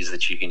veggies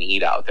that you can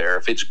eat out there.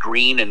 If it's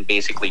green and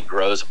basically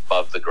grows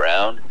above the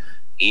ground,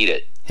 eat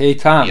it. Hey,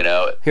 Thom,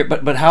 here,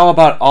 but how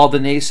about all the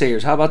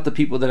naysayers? How about the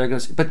people that are going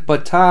to say,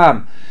 but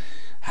Thom,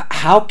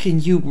 how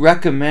can you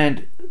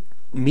recommend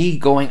me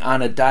going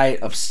on a diet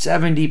of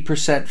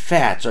 70%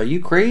 fats? Are you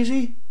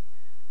crazy?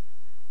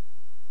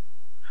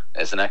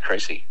 Isn't that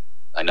crazy?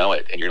 I know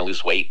it. And you're going to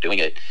lose weight doing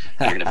it.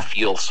 And you're going to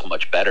feel so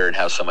much better and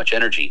have so much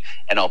energy.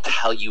 And I'll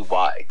tell you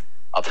why.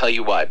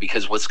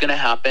 Because what's going to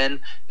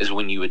happen is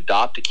when you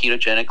adopt a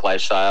ketogenic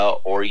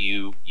lifestyle or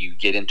you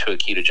get into a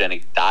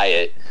ketogenic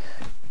diet,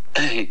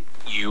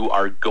 you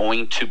are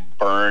going to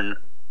burn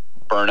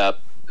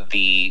up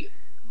the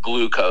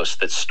glucose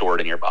that's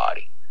stored in your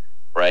body,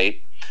 right?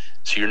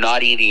 So you're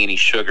not eating any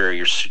sugar.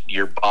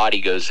 Your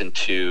body goes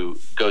into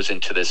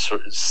this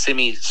sort of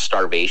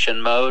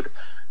semi-starvation mode,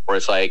 where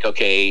it's like,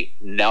 okay,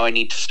 now I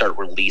need to start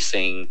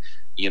releasing,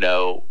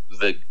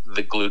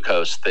 the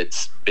glucose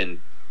that's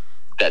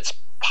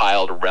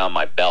piled around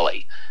my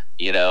belly,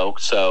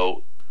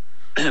 So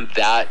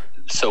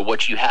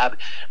what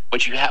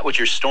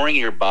you're storing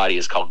in your body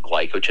is called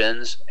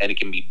glycogens, and it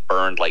can be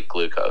burned like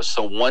glucose.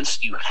 So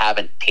once you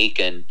haven't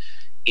taken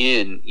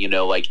in,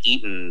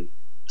 eaten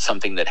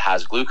something that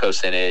has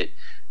glucose in it,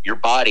 your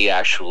body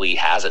actually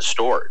has it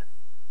stored.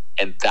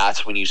 And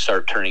that's when you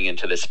start turning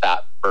into this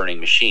fat burning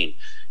machine.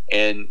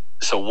 And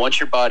so once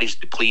your body's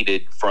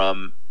depleted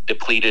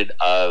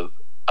of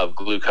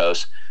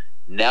glucose,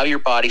 now your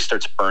body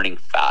starts burning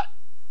fat.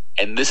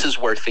 And this is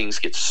where things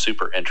get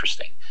super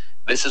interesting.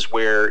 This is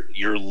where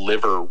your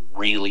liver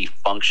really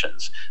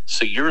functions.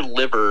 So your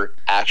liver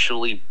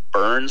actually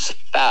burns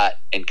fat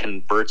and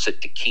converts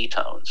it to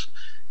ketones.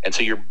 And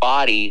so your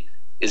body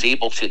is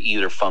able to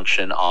either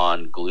function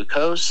on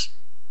glucose,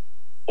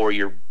 or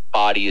your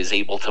body is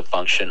able to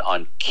function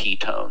on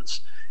ketones.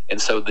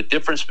 And so the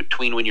difference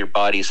between when your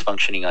body is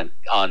functioning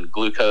on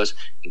glucose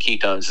and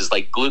ketones is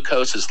like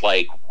glucose is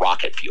like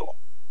rocket fuel.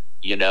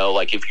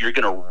 Like if you're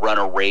going to run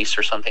a race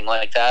or something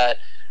like that,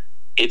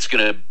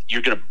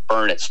 you're going to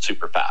burn it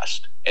super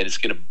fast, and it's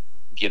going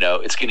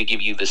to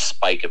give you this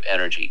spike of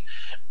energy.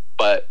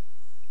 But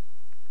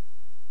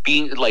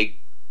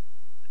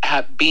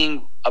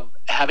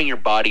having your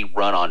body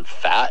run on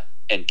fat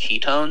and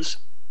ketones,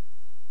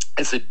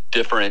 it's a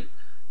different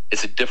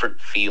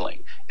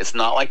feeling. It's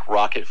not like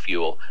rocket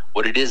fuel.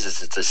 What it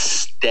is it's a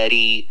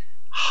steady,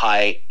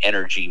 high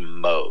energy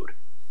mode,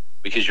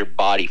 because your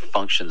body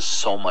functions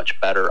so much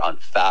better on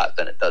fat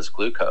than it does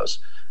glucose.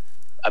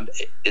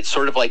 It's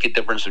sort of like a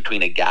difference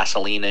between a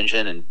gasoline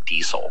engine and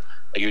diesel.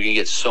 Like you're going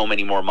to get so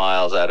many more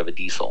miles out of a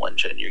diesel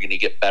engine. You're going to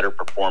get better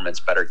performance,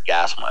 better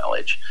gas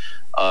mileage.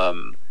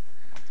 And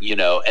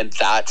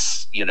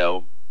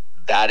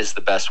that is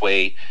the best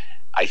way,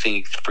 I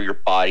think, for your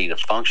body to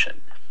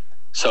function.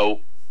 So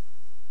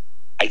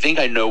I think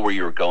I know where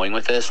you're going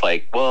with this.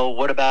 Like, well,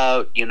 what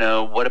about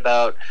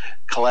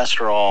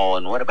cholesterol,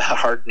 and what about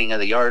hardening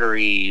of the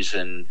arteries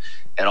and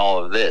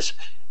all of this?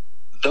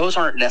 Those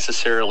aren't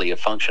necessarily a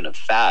function of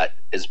fat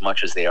as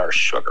much as they are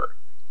sugar.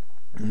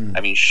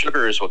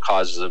 Sugar is what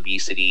causes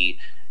obesity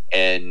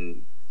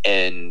and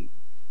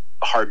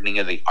hardening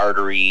of the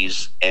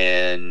arteries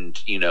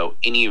and,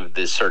 any of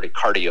this sort of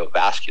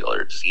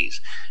cardiovascular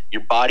disease.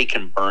 Your body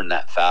can burn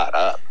that fat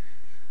up.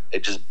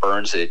 It just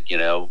burns it,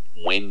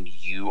 when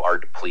you are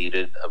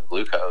depleted of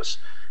glucose.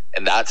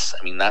 And that's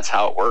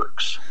how it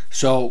works.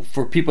 So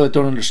for people that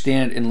don't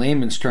understand in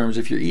layman's terms,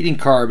 if you're eating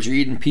carbs, you're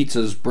eating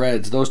pizzas,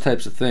 breads, those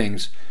types of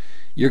things,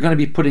 you're going to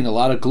be putting a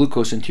lot of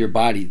glucose into your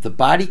body. The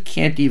body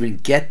can't even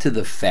get to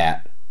the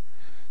fat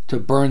to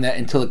burn that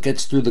until it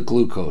gets through the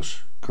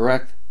glucose,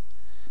 correct?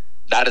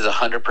 That is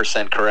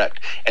 100%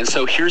 correct. And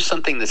so here's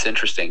something that's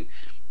interesting.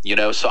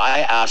 So I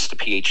asked a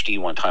PhD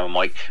one time, I'm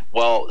like,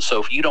 well,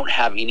 so if you don't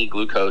have any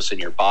glucose in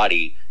your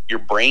body, your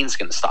brain's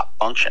going to stop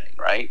functioning,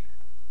 right?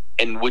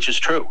 And which is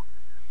true.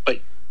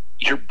 But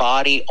your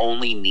body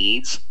only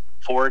needs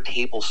 4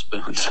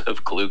 tablespoons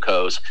of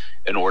glucose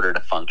in order to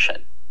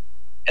function.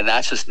 And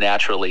that just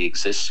naturally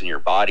exists in your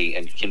body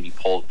and can be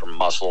pulled from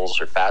muscles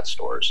or fat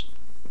stores.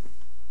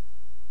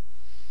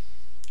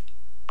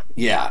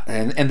 Yeah,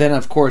 and then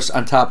of course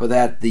on top of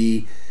that,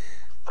 the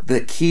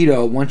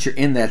keto, once you're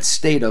in that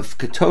state of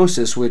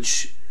ketosis,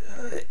 which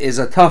is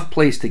a tough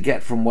place to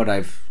get from what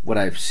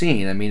I've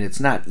seen. I mean, it's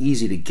not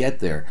easy to get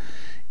there.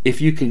 If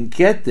you can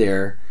get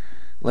there,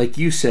 like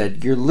you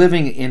said, you're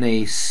living in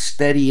a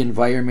steady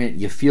environment,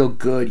 you feel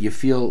good, you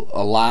feel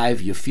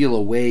alive, you feel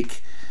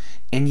awake,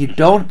 and you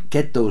don't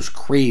get those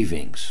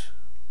cravings,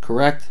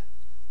 correct?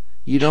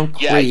 You don't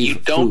crave. Yeah, you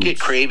don't foods. get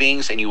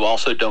cravings, and you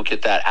also don't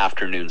get that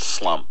afternoon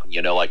slump,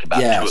 like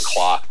about 2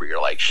 o'clock where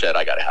you're like, shit,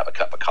 I got to have a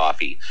cup of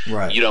coffee.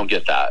 Right. You don't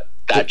get that.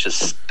 That just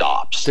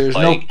stops. There's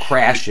no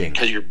crashing.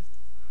 Because you're...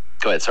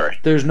 Go ahead, sorry.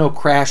 There's no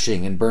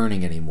crashing and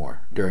burning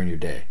anymore during your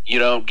day. You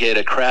don't get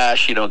a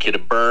crash, you don't get a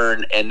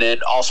burn, and then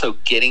also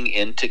getting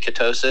into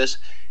ketosis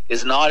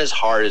is not as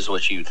hard as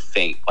what you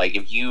think. Like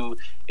if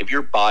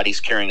your body's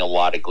carrying a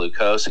lot of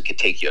glucose, it could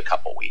take you a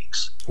couple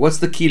weeks. What's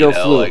the keto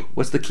flu?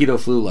 What's the keto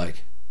flu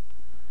like?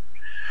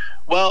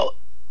 Well,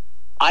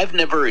 I've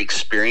never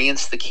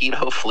experienced the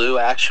keto flu,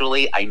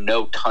 actually. I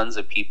know tons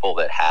of people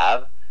that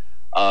have,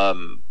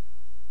 and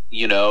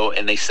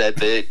they said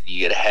that you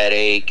get a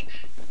headache,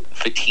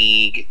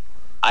 fatigue.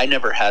 I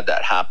never had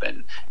that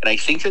happen. And I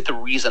think that the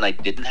reason I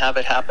didn't have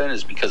it happen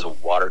is because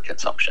of water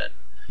consumption.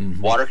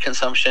 Mm-hmm. Water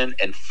consumption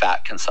and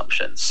fat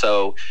consumption.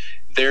 So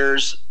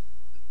there's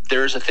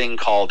a thing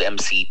called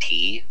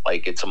MCT,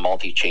 like it's a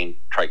multi-chain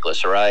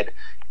triglyceride,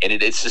 and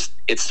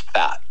it's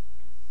fat.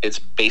 It's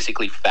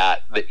basically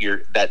fat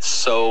that's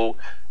so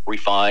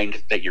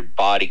refined that your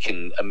body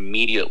can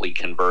immediately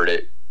convert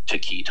it to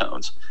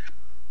ketones.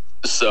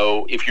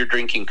 So if you're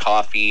drinking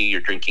coffee,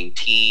 you're drinking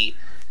tea,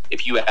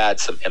 if you add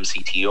some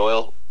MCT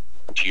oil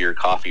to your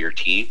coffee or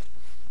tea,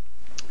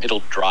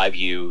 it'll drive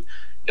you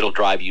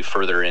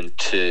further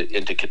into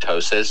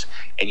ketosis,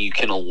 and you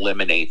can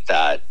eliminate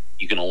that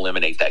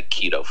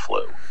keto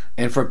flu.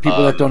 And for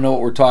people that don't know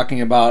what we're talking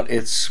about,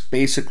 it's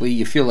basically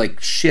you feel like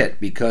shit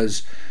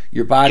because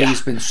your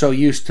body's been so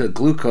used to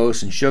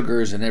glucose and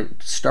sugars and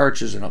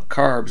starches and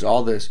carbs,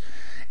 all this,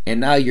 and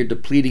now you're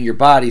depleting your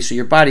body, so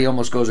your body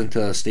almost goes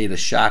into a state of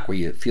shock where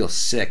you feel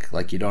sick,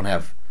 like you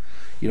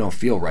don't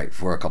feel right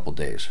for a couple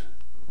days.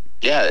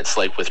 Yeah, it's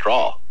like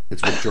withdrawal.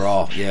 It's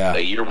withdrawal, yeah.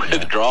 You're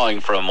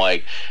withdrawing from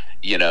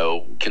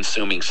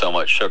consuming so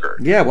much sugar.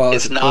 Yeah, well,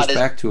 it goes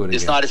back to it again.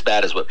 It's not as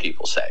bad as what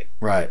people say.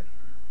 Right.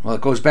 Well,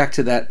 it goes back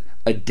to that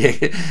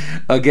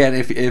again.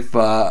 If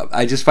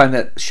I just find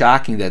that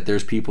shocking that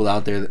there's people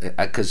out there,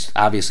 because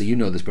obviously you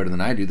know this better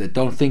than I do, that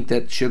don't think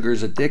that sugar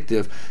is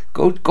addictive.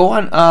 Go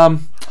on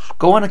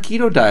a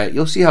keto diet.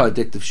 You'll see how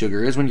addictive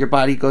sugar is when your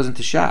body goes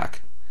into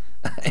shock.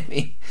 I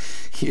mean,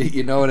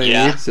 you know what I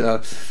mean?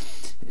 So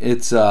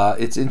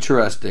it's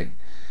interesting.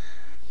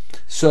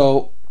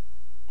 So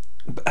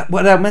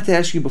what I meant to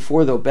ask you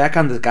before, though, back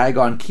on the Guy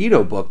Gone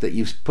Keto book that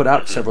you've put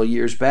out several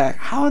years back,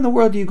 how in the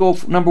world do you go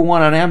number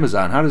one on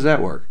Amazon? How does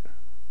that work?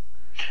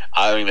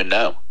 I don't even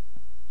know.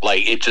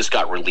 Like, it just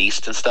got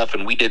released and stuff,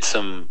 and we did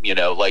some,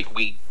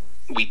 we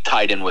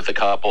tied in with a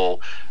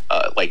couple,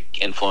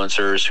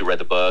 influencers who read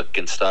the book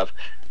and stuff,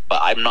 but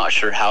I'm not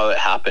sure how it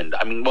happened.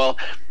 I mean, well,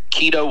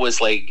 keto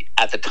was,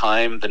 at the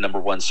time, the number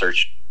one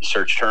search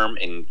term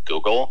in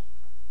Google,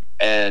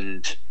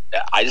 and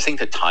I just think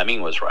the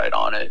timing was right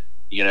on it.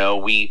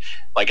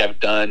 I've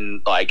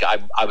done,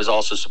 I was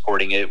also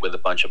supporting it with a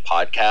bunch of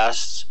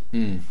podcasts.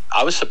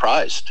 I was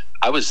surprised.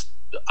 I was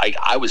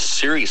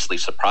seriously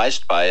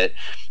surprised by it,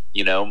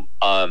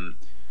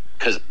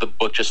 because the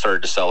book just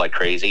started to sell like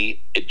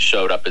crazy. It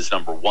showed up as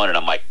number one, and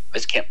I'm like,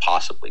 this can't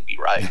possibly be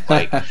right.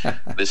 Like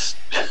this,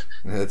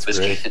 that's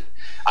great.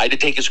 I had to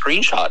take a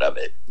screenshot of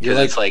it.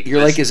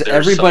 Is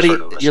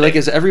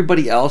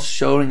everybody else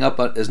showing up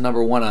as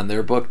number one on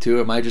their book too?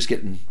 Am I just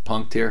getting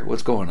punked here?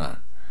 What's going on?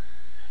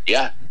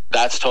 Yeah,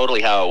 that's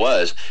totally how it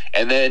was.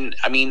 And then,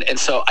 and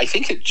so I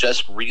think it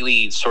just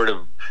really sort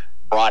of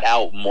brought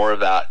out more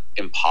of that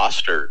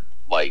imposter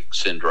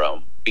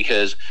syndrome,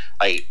 because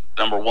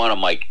number one,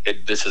 I'm like,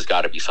 this has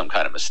got to be some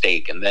kind of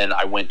mistake. And then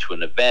I went to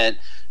an event,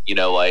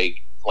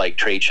 like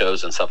trade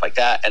shows and stuff like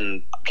that,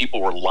 and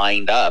people were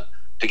lined up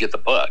to get the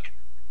book,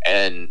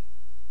 and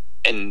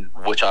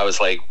which I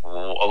was like,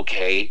 well,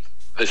 okay,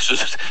 this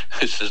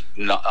is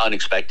not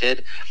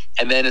unexpected.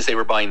 And then as they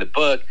were buying the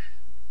book,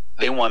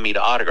 they want me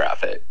to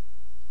autograph it.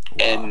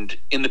 Wow. And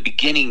in the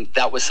beginning,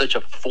 that was such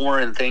a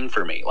foreign thing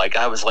for me. Like,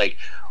 I was like,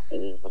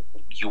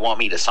 you want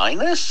me to sign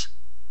this?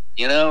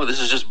 This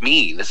is just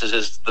me. This is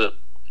just the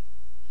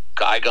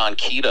guy gone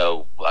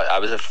keto. I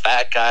was a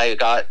fat guy who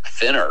got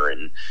thinner,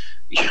 and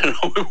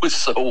it was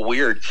so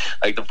weird.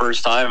 Like, the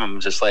first time,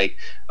 I'm just like,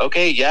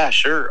 okay, yeah,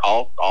 sure,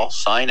 I'll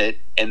sign it.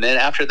 And then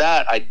after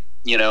that,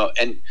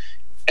 and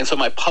so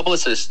my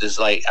publicist is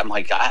like, I'm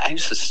like, I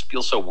just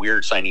feel so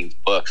weird signing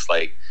books.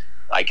 Like,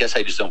 I guess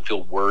I just don't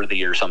feel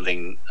worthy or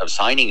something of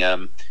signing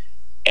them.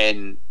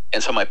 And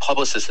so my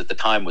publicist at the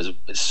time was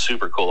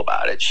super cool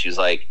about it. She's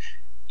like,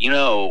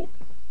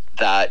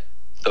 that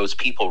those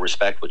people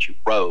respect what you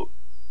wrote,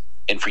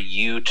 and for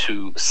you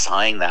to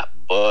sign that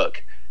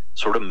book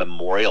sort of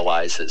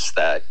memorializes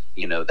that,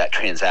 that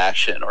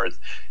transaction, or,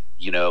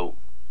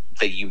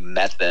 that you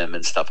met them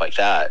and stuff like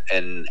that.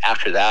 And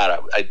after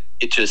that,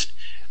 it just,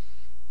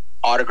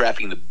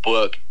 autographing the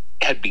book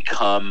had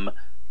become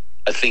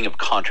a thing of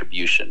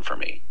contribution for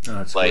me. Oh,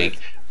 that's like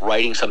great.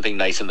 Writing something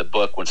nice in the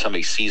book, when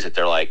somebody sees it,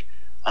 they're like,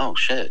 oh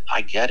shit,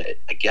 I get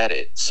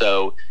it.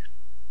 So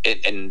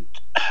and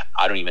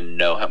I don't even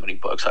know how many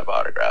books I've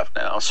autographed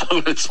now. So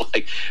it's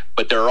like,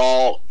 but they're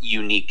all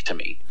unique to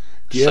me.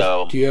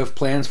 Do you have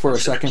plans for a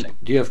second?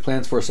 Do you have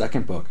plans for a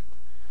second book?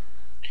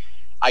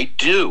 I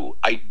do.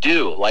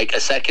 Like a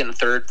second,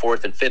 third,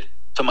 fourth, and fifth.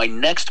 So my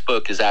next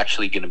book is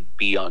actually going to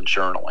be on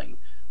journaling,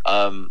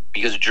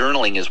 because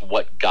journaling is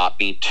what got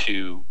me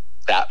to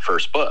that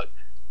first book.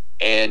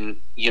 And,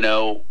 you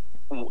know,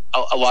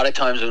 a lot of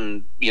times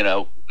when, you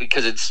know,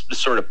 because it's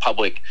sort of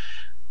publicly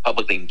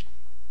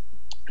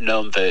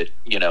known that,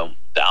 you know,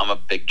 that I'm a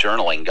big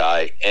journaling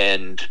guy.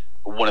 And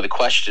one of the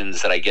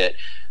questions that I get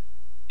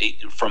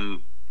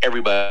from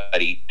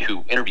everybody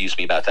who interviews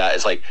me about that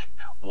is like,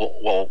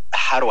 well,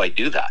 how do I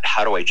do that?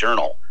 How do I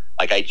journal?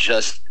 Like, I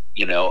just,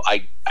 you know,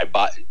 I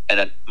bought,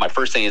 and my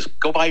first thing is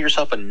go buy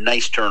yourself a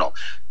nice journal.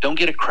 Don't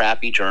get a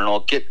crappy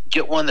journal.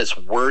 Get one that's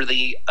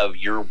worthy of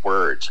your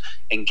words,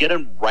 and get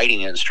a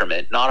writing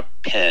instrument, not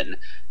a pen.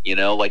 You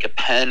know, like a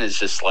pen is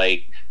just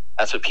like,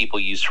 that's what people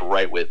use to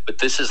write with. But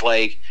this is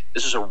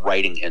a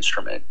writing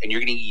instrument, and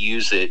you're going to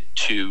use it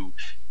to,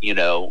 you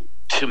know,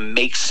 to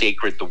make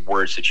sacred the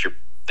words that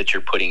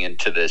you're putting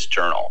into this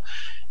journal.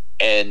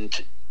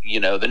 And, you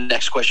know, the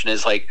next question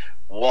is like,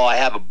 well, I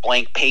have a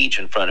blank page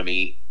in front of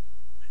me,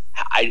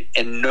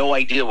 and no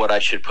idea what I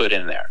should put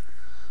in there.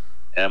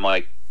 And I'm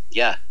like,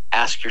 yeah,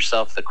 ask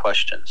yourself the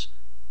questions.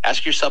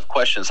 Ask yourself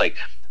questions like,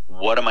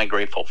 what am I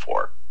grateful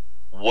for?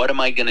 What am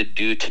I going to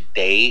do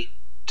today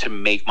to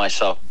make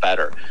myself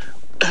better?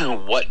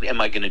 What am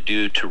I going to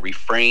do to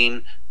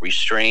restrain?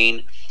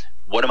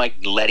 What am I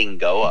letting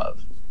go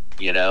of?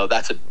 You know,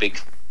 that's a big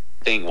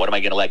thing. What am I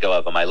going to let go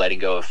of? Am I letting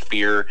go of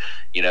fear?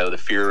 You know, the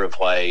fear of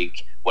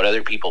like what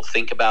other people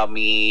think about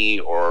me,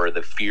 or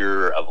the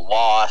fear of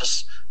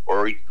loss,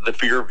 or the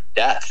fear of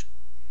death.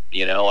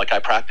 You know, like I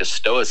practice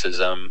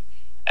Stoicism,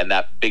 and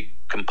that big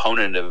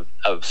component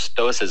of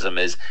Stoicism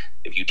is,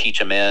 if you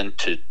teach a man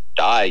to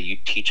die, you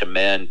teach a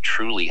man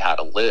truly how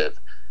to live.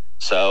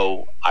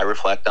 So I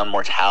reflect on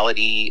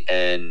mortality,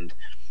 and,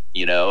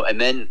 you know,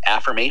 and then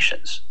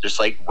affirmations. Just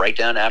like write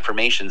down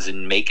affirmations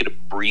and make it a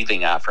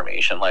breathing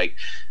affirmation. Like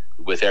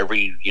with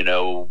every, you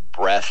know,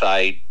 breath,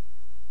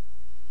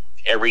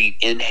 every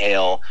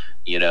inhale,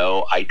 you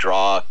know, I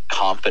draw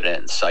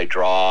confidence, I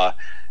draw,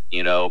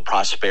 you know,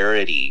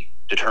 prosperity,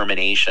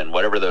 determination,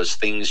 whatever those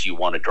things you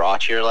want to draw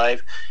to your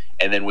life.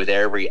 And then with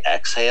every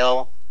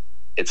exhale,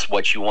 it's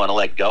what you want to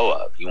let go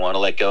of. You want to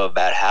let go of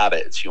bad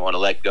habits. You want to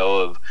let go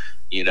of,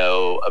 you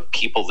know, of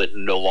people that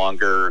no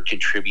longer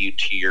contribute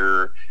to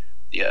your,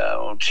 you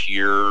know, to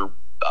your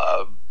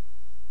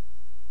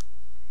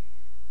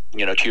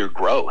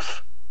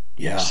growth.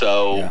 Yeah.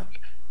 So yeah.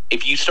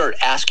 If you start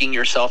asking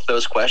yourself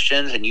those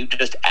questions, and you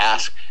just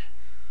ask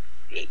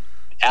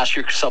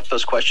yourself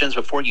those questions,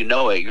 before you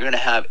know it, you're going to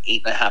have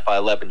 8.5 by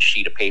 11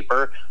 sheet of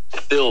paper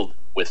filled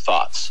with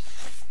thoughts.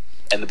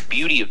 And the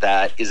beauty of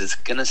that is it's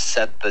going to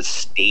set the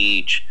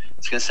stage.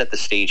 It's going to set the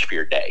stage for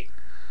your day.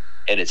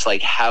 And it's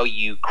like how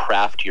you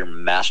craft your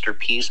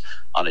masterpiece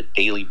on a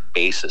daily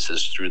basis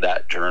is through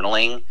that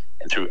journaling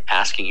and through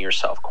asking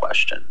yourself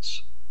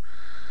questions.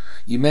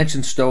 You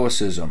mentioned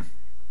Stoicism.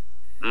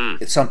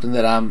 It's something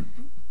that I'm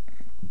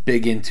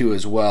big into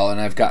as well, and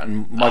I've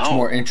gotten much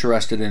more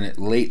interested in it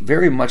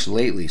very much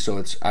lately. So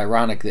it's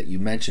ironic that you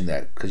mentioned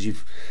that, because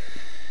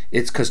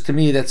to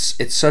me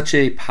it's such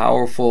a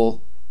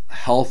powerful,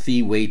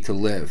 healthy way to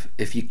live.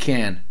 If you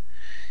can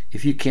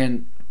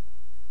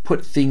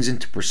put things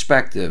into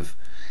perspective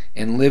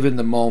and live in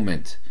the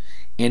moment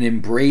and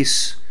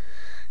embrace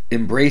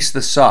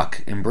the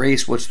suck,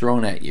 embrace what's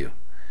thrown at you,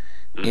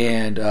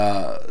 and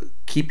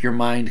keep your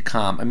mind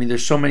calm. I mean,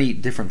 there's so many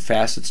different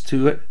facets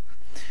to it.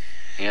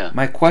 Yeah.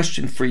 My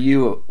question for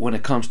you when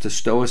it comes to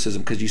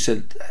Stoicism, because you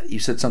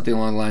said something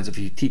along the lines of, if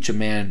you teach a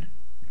man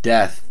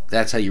death,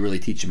 that's how you really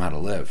teach him how to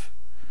live.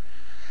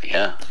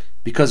 Yeah.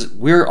 Because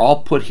we're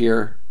all put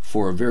here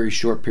for a very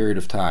short period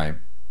of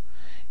time,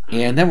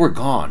 and then we're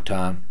gone,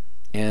 Tom,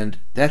 and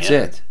that's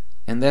it.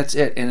 And that's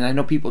it. And I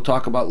know people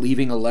talk about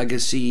leaving a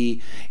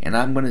legacy, and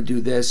I'm going to do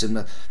this,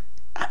 and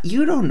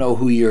you don't know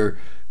who your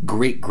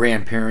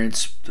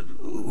great-grandparents,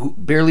 who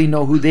barely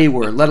know who they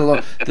were, let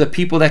alone the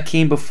people that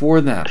came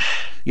before them.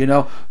 You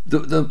know,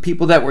 the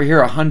people that were here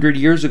 100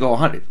 years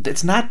ago,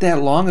 it's not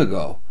that long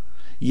ago,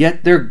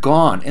 yet they're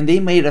gone, and they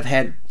may have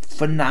had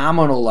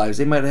phenomenal lives.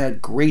 They might have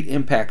had great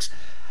impacts.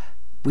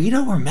 We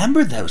don't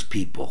remember those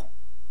people.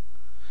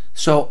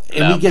 So,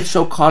 and we get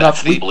so caught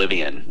up. The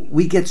oblivion.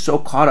 We get so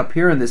caught up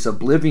here in this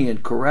oblivion,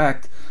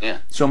 correct? Yeah.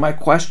 So my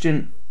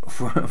question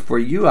for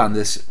you on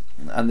this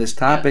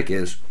topic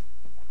is,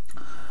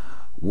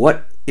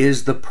 what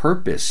is the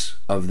purpose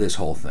of this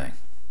whole thing?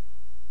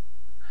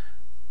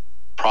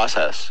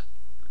 Process.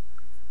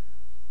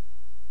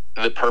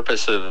 The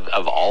purpose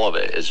of all of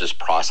it is just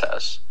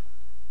process.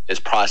 It's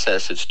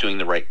process. It's doing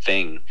the right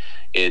thing.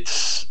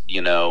 It's,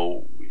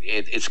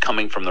 it's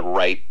coming from the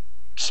right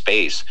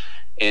space.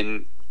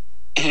 And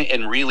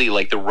really,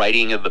 like, the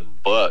writing of the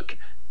book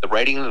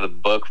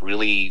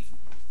really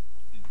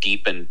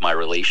deepened my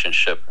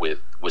relationship with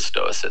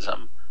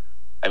Stoicism.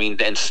 I mean,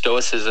 and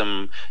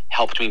Stoicism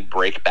helped me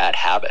break bad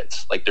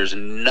habits. Like, there's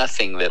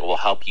nothing that will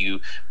help you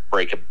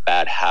break a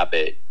bad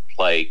habit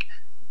like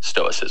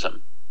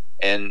Stoicism.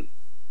 And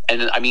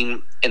I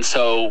mean, and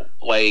so,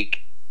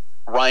 like,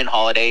 Ryan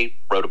Holiday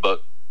wrote a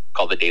book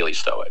called The Daily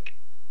Stoic.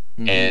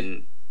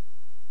 Mm-hmm.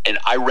 And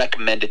I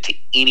recommend it to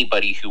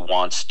anybody who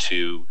wants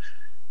to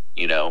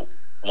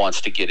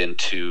get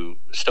into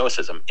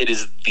Stoicism. It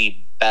is the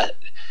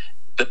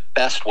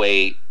best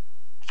way,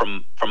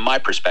 from my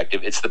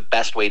perspective, it's the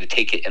best way to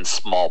take it in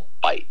small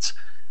bites.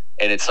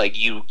 And it's like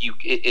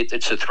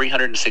it's a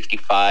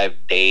 365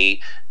 day,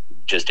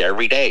 just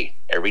every day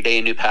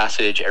a new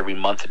passage, every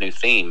month a new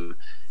theme.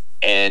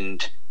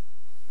 And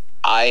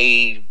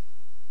I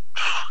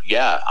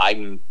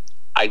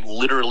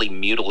literally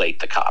mutilate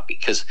the copy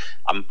because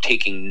I'm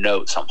taking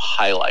notes, I'm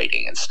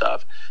highlighting and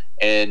stuff.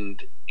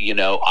 And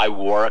I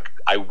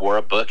wore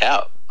a book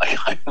out. Like,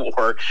 I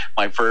wore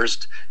my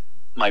first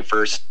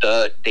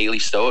Daily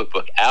Stoic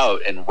book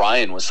out, and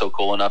Ryan was so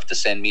cool enough to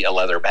send me a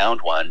leather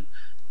bound one.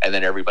 And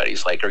then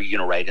everybody's like, "Are you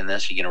going to write in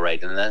this? Are you going to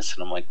write in this?"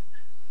 And I'm like,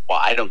 "Well,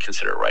 I don't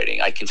consider it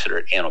writing. I consider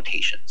it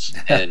annotations."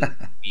 And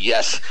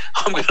yes,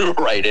 I'm going to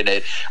write in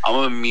it. I'm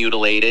going to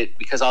mutilate it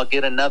because I'll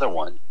get another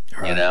one.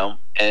 Right.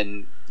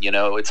 And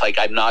it's like,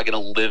 I'm not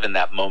going to live in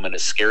that moment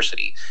of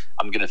scarcity.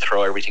 I'm going to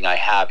throw everything I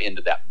have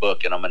into that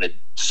book, and I'm going to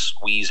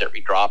squeeze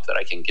every drop that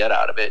I can get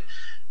out of it.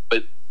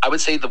 But I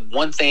would say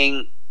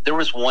there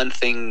was one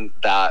thing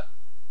that,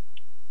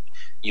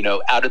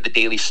 out of the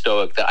Daily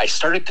Stoic, that I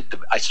started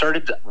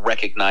to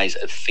recognize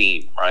a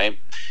theme, right?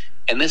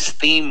 And this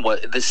theme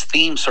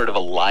sort of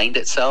aligned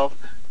itself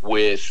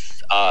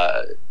with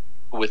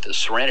the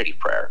Serenity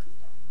Prayer,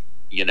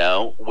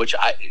 which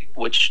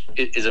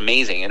is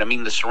amazing. And I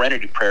mean, the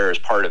Serenity Prayer is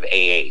part of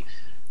AA,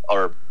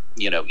 or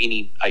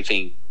any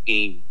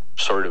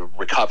sort of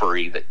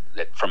recovery that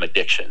from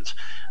addictions,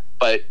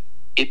 but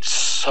it's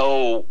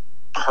so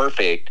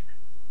perfect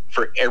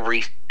for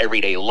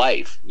everyday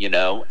life,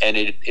 and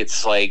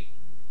it's like,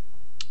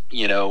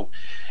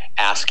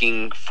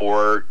 asking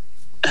for,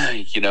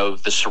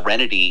 the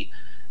serenity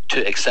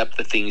to accept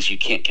the things you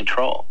can't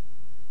control,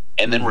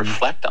 and then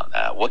reflect on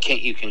that. What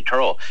can't you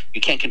control?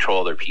 You can't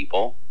control other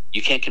people.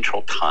 You can't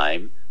control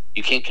time.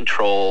 You can't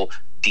control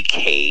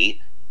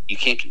decay. You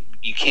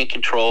can't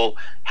control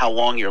how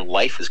long your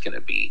life is going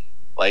to be.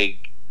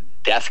 Like,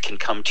 death can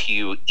come to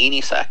you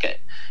any second.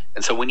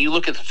 And so when you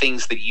look at the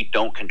things that you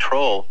don't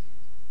control,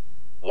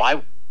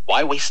 why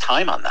waste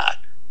time on that?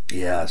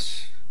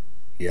 Yes.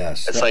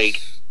 It's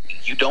like,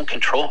 you don't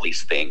control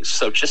these things,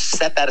 so just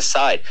set that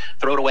aside,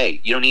 throw it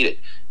away. You don't need it.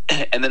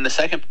 And then the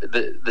second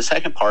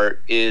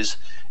part is,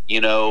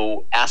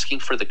 asking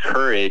for the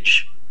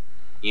courage,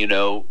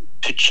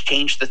 to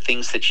change the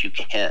things that you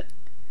can,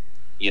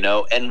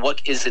 and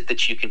what is it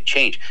that you can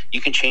change?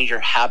 You can change your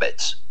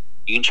habits.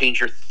 You can change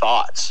your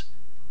thoughts.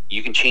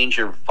 You can change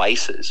your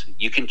vices.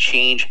 You can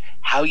change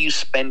how you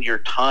spend your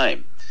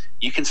time.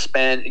 You can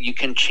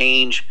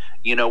change,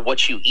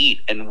 what you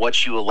eat and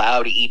what you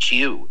allow to eat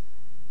you.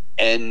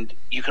 And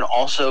you can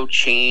also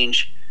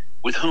change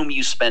with whom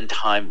you spend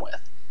time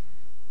with.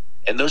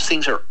 And those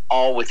things are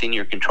all within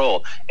your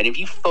control. And if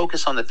you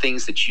focus on the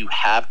things that you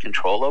have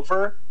control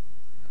over,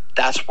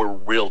 that's where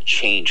real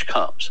change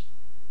comes.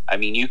 I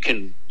mean, you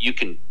can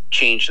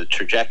change the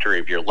trajectory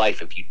of your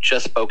life if you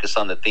just focus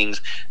on the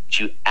things that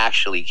you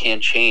actually can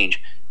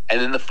change.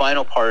 And then the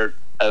final part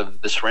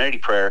of the Serenity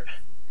Prayer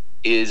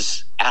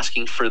is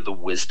asking for the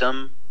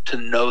wisdom to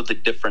know the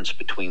difference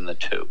between the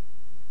two.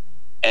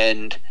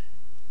 And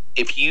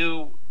if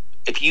you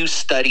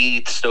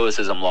study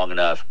Stoicism long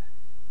enough,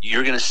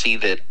 you're going to see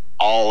that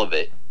all of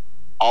it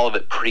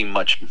pretty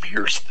much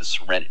mirrors the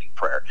Serenity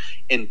Prayer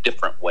in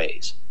different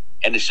ways.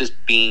 And it's just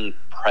being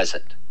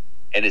present.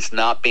 And it's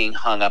not being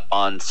hung up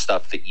on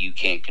stuff that you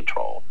can't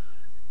control.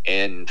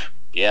 And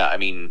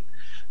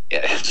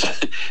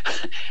it's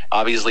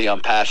obviously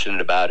I'm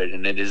passionate about it,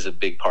 and it is a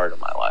big part of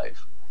my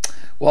life.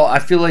 Well, I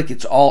feel like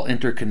it's all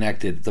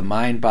interconnected. The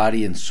mind,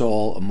 body, and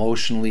soul,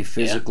 emotionally,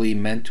 physically,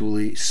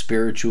 mentally,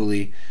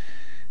 spiritually.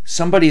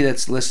 Somebody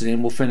that's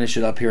listening, we'll finish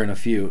it up here in a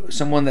few.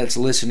 Someone that's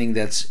listening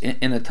that's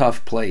in a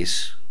tough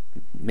place.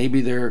 Maybe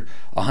they're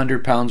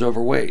 100 pounds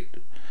overweight.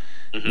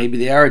 Mm-hmm. Maybe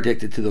they are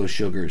addicted to those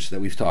sugars that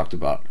we've talked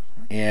about.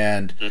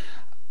 And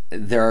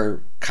they're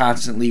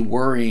constantly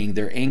worrying.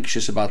 They're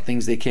anxious about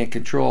things they can't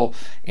control.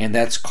 And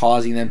that's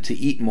causing them to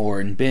eat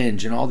more and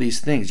binge and all these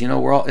things.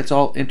 It's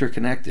all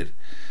interconnected.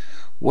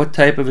 What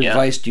type of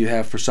advice do you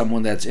have for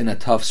someone that's in a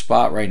tough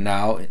spot right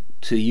now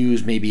to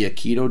use maybe a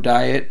keto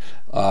diet,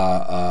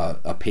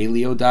 a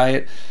paleo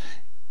diet,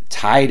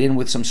 tied in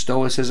with some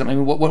stoicism? I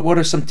mean, what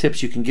are some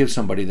tips you can give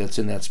somebody that's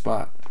in that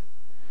spot?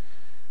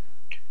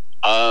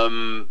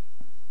 I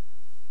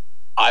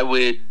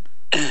would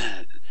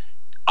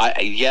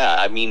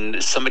I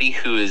mean, somebody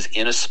who is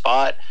in a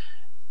spot,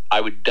 I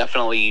would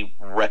definitely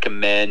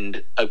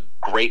recommend a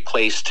great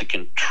place to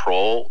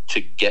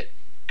get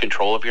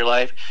control of your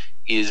life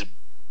is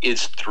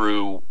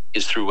through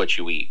what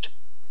you eat.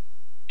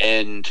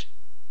 And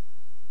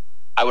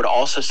I would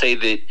also say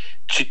that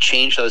to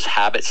change those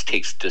habits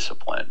takes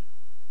discipline.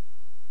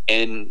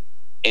 And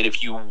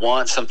if you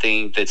want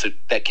something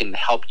that can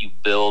help you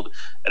build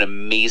an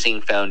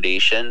amazing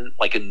foundation,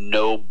 like a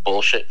no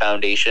bullshit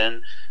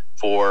foundation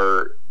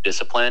for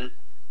discipline,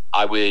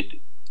 I would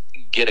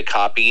get a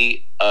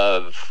copy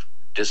of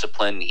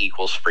Discipline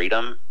Equals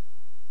Freedom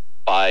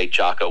by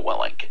Jocko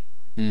Willink.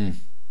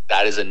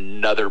 That is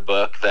another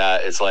book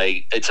that is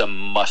like, it's a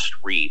must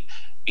read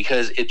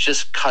because it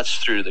just cuts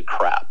through the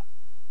crap.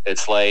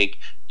 It's like,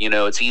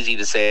 it's easy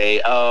to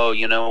say, oh,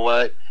 you know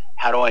what?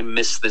 How do I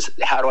miss this?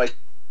 How do I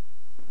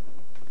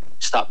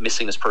stop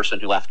missing this person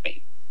who left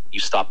me? You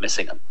stop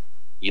missing them,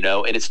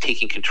 and it's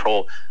taking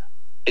control.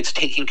 It's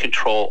taking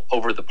control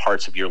over the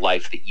parts of your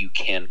life that you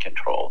can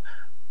control.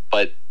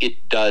 But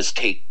it does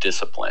take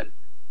discipline,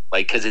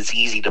 because it's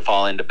easy to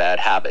fall into bad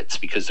habits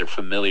because they're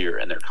familiar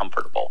and they're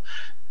comfortable.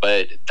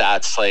 But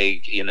that's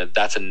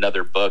that's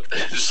another book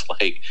that's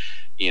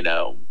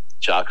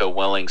Jocko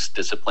Willink's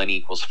Discipline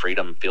Equals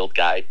Freedom Field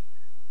Guide.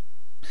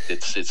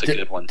 It's a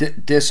good one.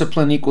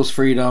 Discipline Equals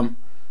Freedom,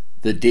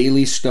 The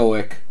Daily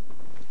Stoic,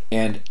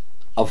 and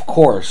of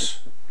course,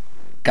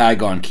 Guy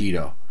Gone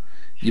Keto.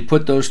 You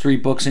put those 3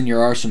 books in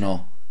your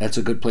arsenal, that's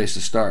a good place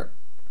to start.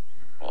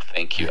 Well,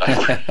 thank you.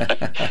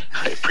 I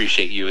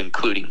appreciate you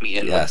including me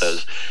in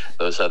with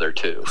those other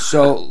 2.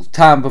 So,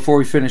 Thom, before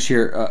we finish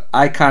here,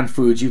 Icon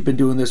Foods, you've been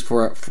doing this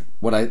for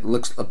what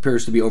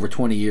appears to be over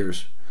 20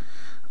 years.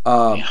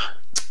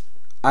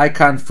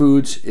 Icon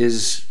Foods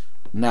is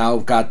now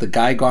got the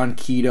Guy Gone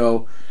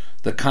Keto,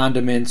 the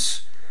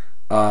condiments,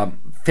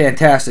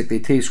 fantastic. They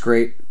taste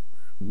great.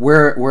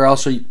 Where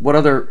else what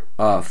other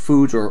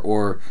foods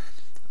or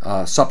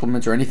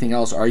supplements or anything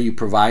else are you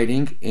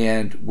providing,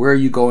 and where are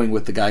you going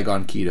with the Guy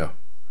Gone Keto?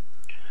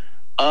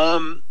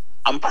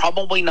 I'm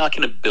probably not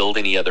going to build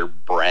any other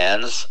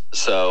brands,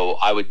 so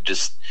I would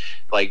just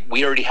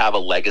we already have a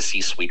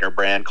legacy sweetener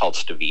brand called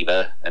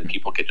Steviva, and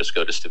people could just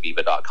go to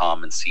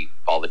steviva.com and see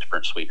all the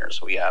different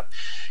sweeteners we have.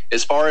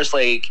 As far as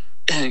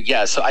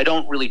so I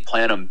don't really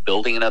plan on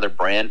building another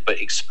brand, but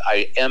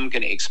I am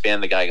going to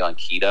expand the Guy Gone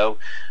Keto.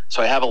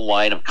 So I have a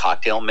line of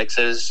cocktail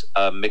mixers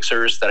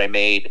that I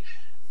made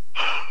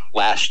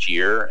last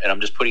year, and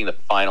I'm just putting the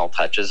final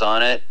touches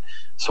on it.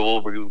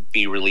 So we'll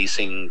be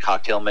releasing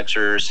cocktail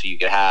mixers, so you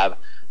could have,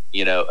 a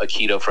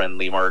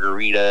keto-friendly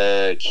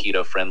margarita,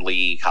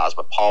 keto-friendly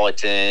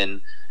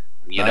cosmopolitan,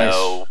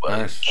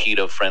 nice.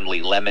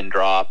 Keto-friendly lemon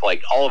drop,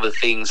 all of the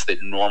things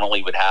that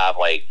normally would have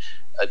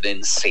an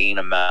insane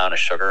amount of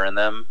sugar in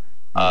them.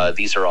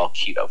 These are all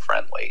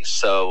keto-friendly,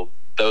 so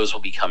those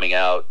will be coming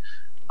out.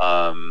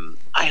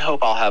 I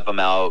hope I'll have them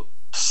out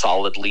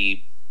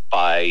solidly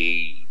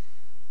by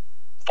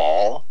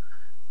fall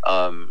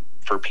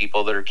for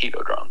people that are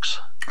keto drunks.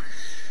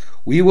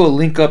 We will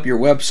link up your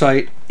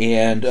website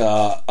and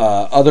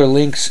other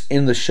links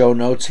in the show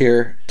notes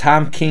here.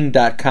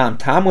 ThomKing.com.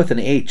 Thom with an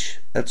H.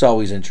 That's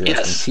always interesting.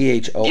 Yes.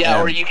 THOM.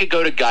 Yeah, or you could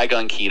go to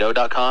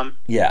GuyGoneKeto.com.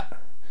 Yeah.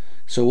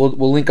 So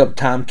we'll link up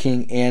Thom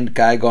King and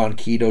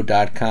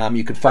GuyGoneKeto.com.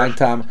 You can find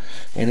Thom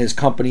and his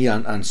company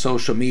on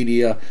social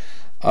media.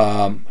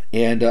 Again,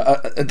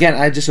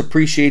 I just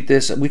appreciate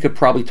this. We could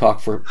probably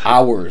talk for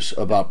hours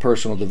about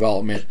personal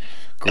development,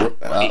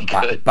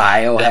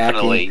 biohacking.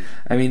 Definitely.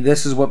 I mean,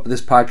 this is what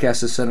this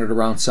podcast is centered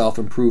around: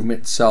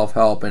 self-improvement,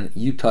 self-help, and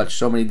you touch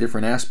so many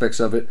different aspects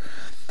of it.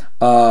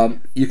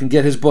 You can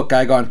get his book,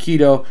 Guy Gone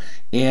Keto,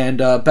 and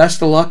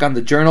best of luck on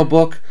the journal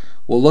book.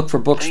 We'll look for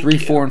books 3,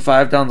 4, and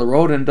 5 down the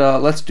road, and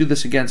let's do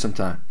this again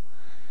sometime.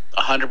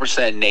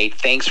 100%, Nate.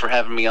 Thanks for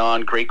having me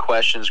on. Great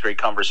questions, great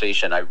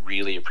conversation. I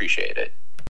really appreciate it.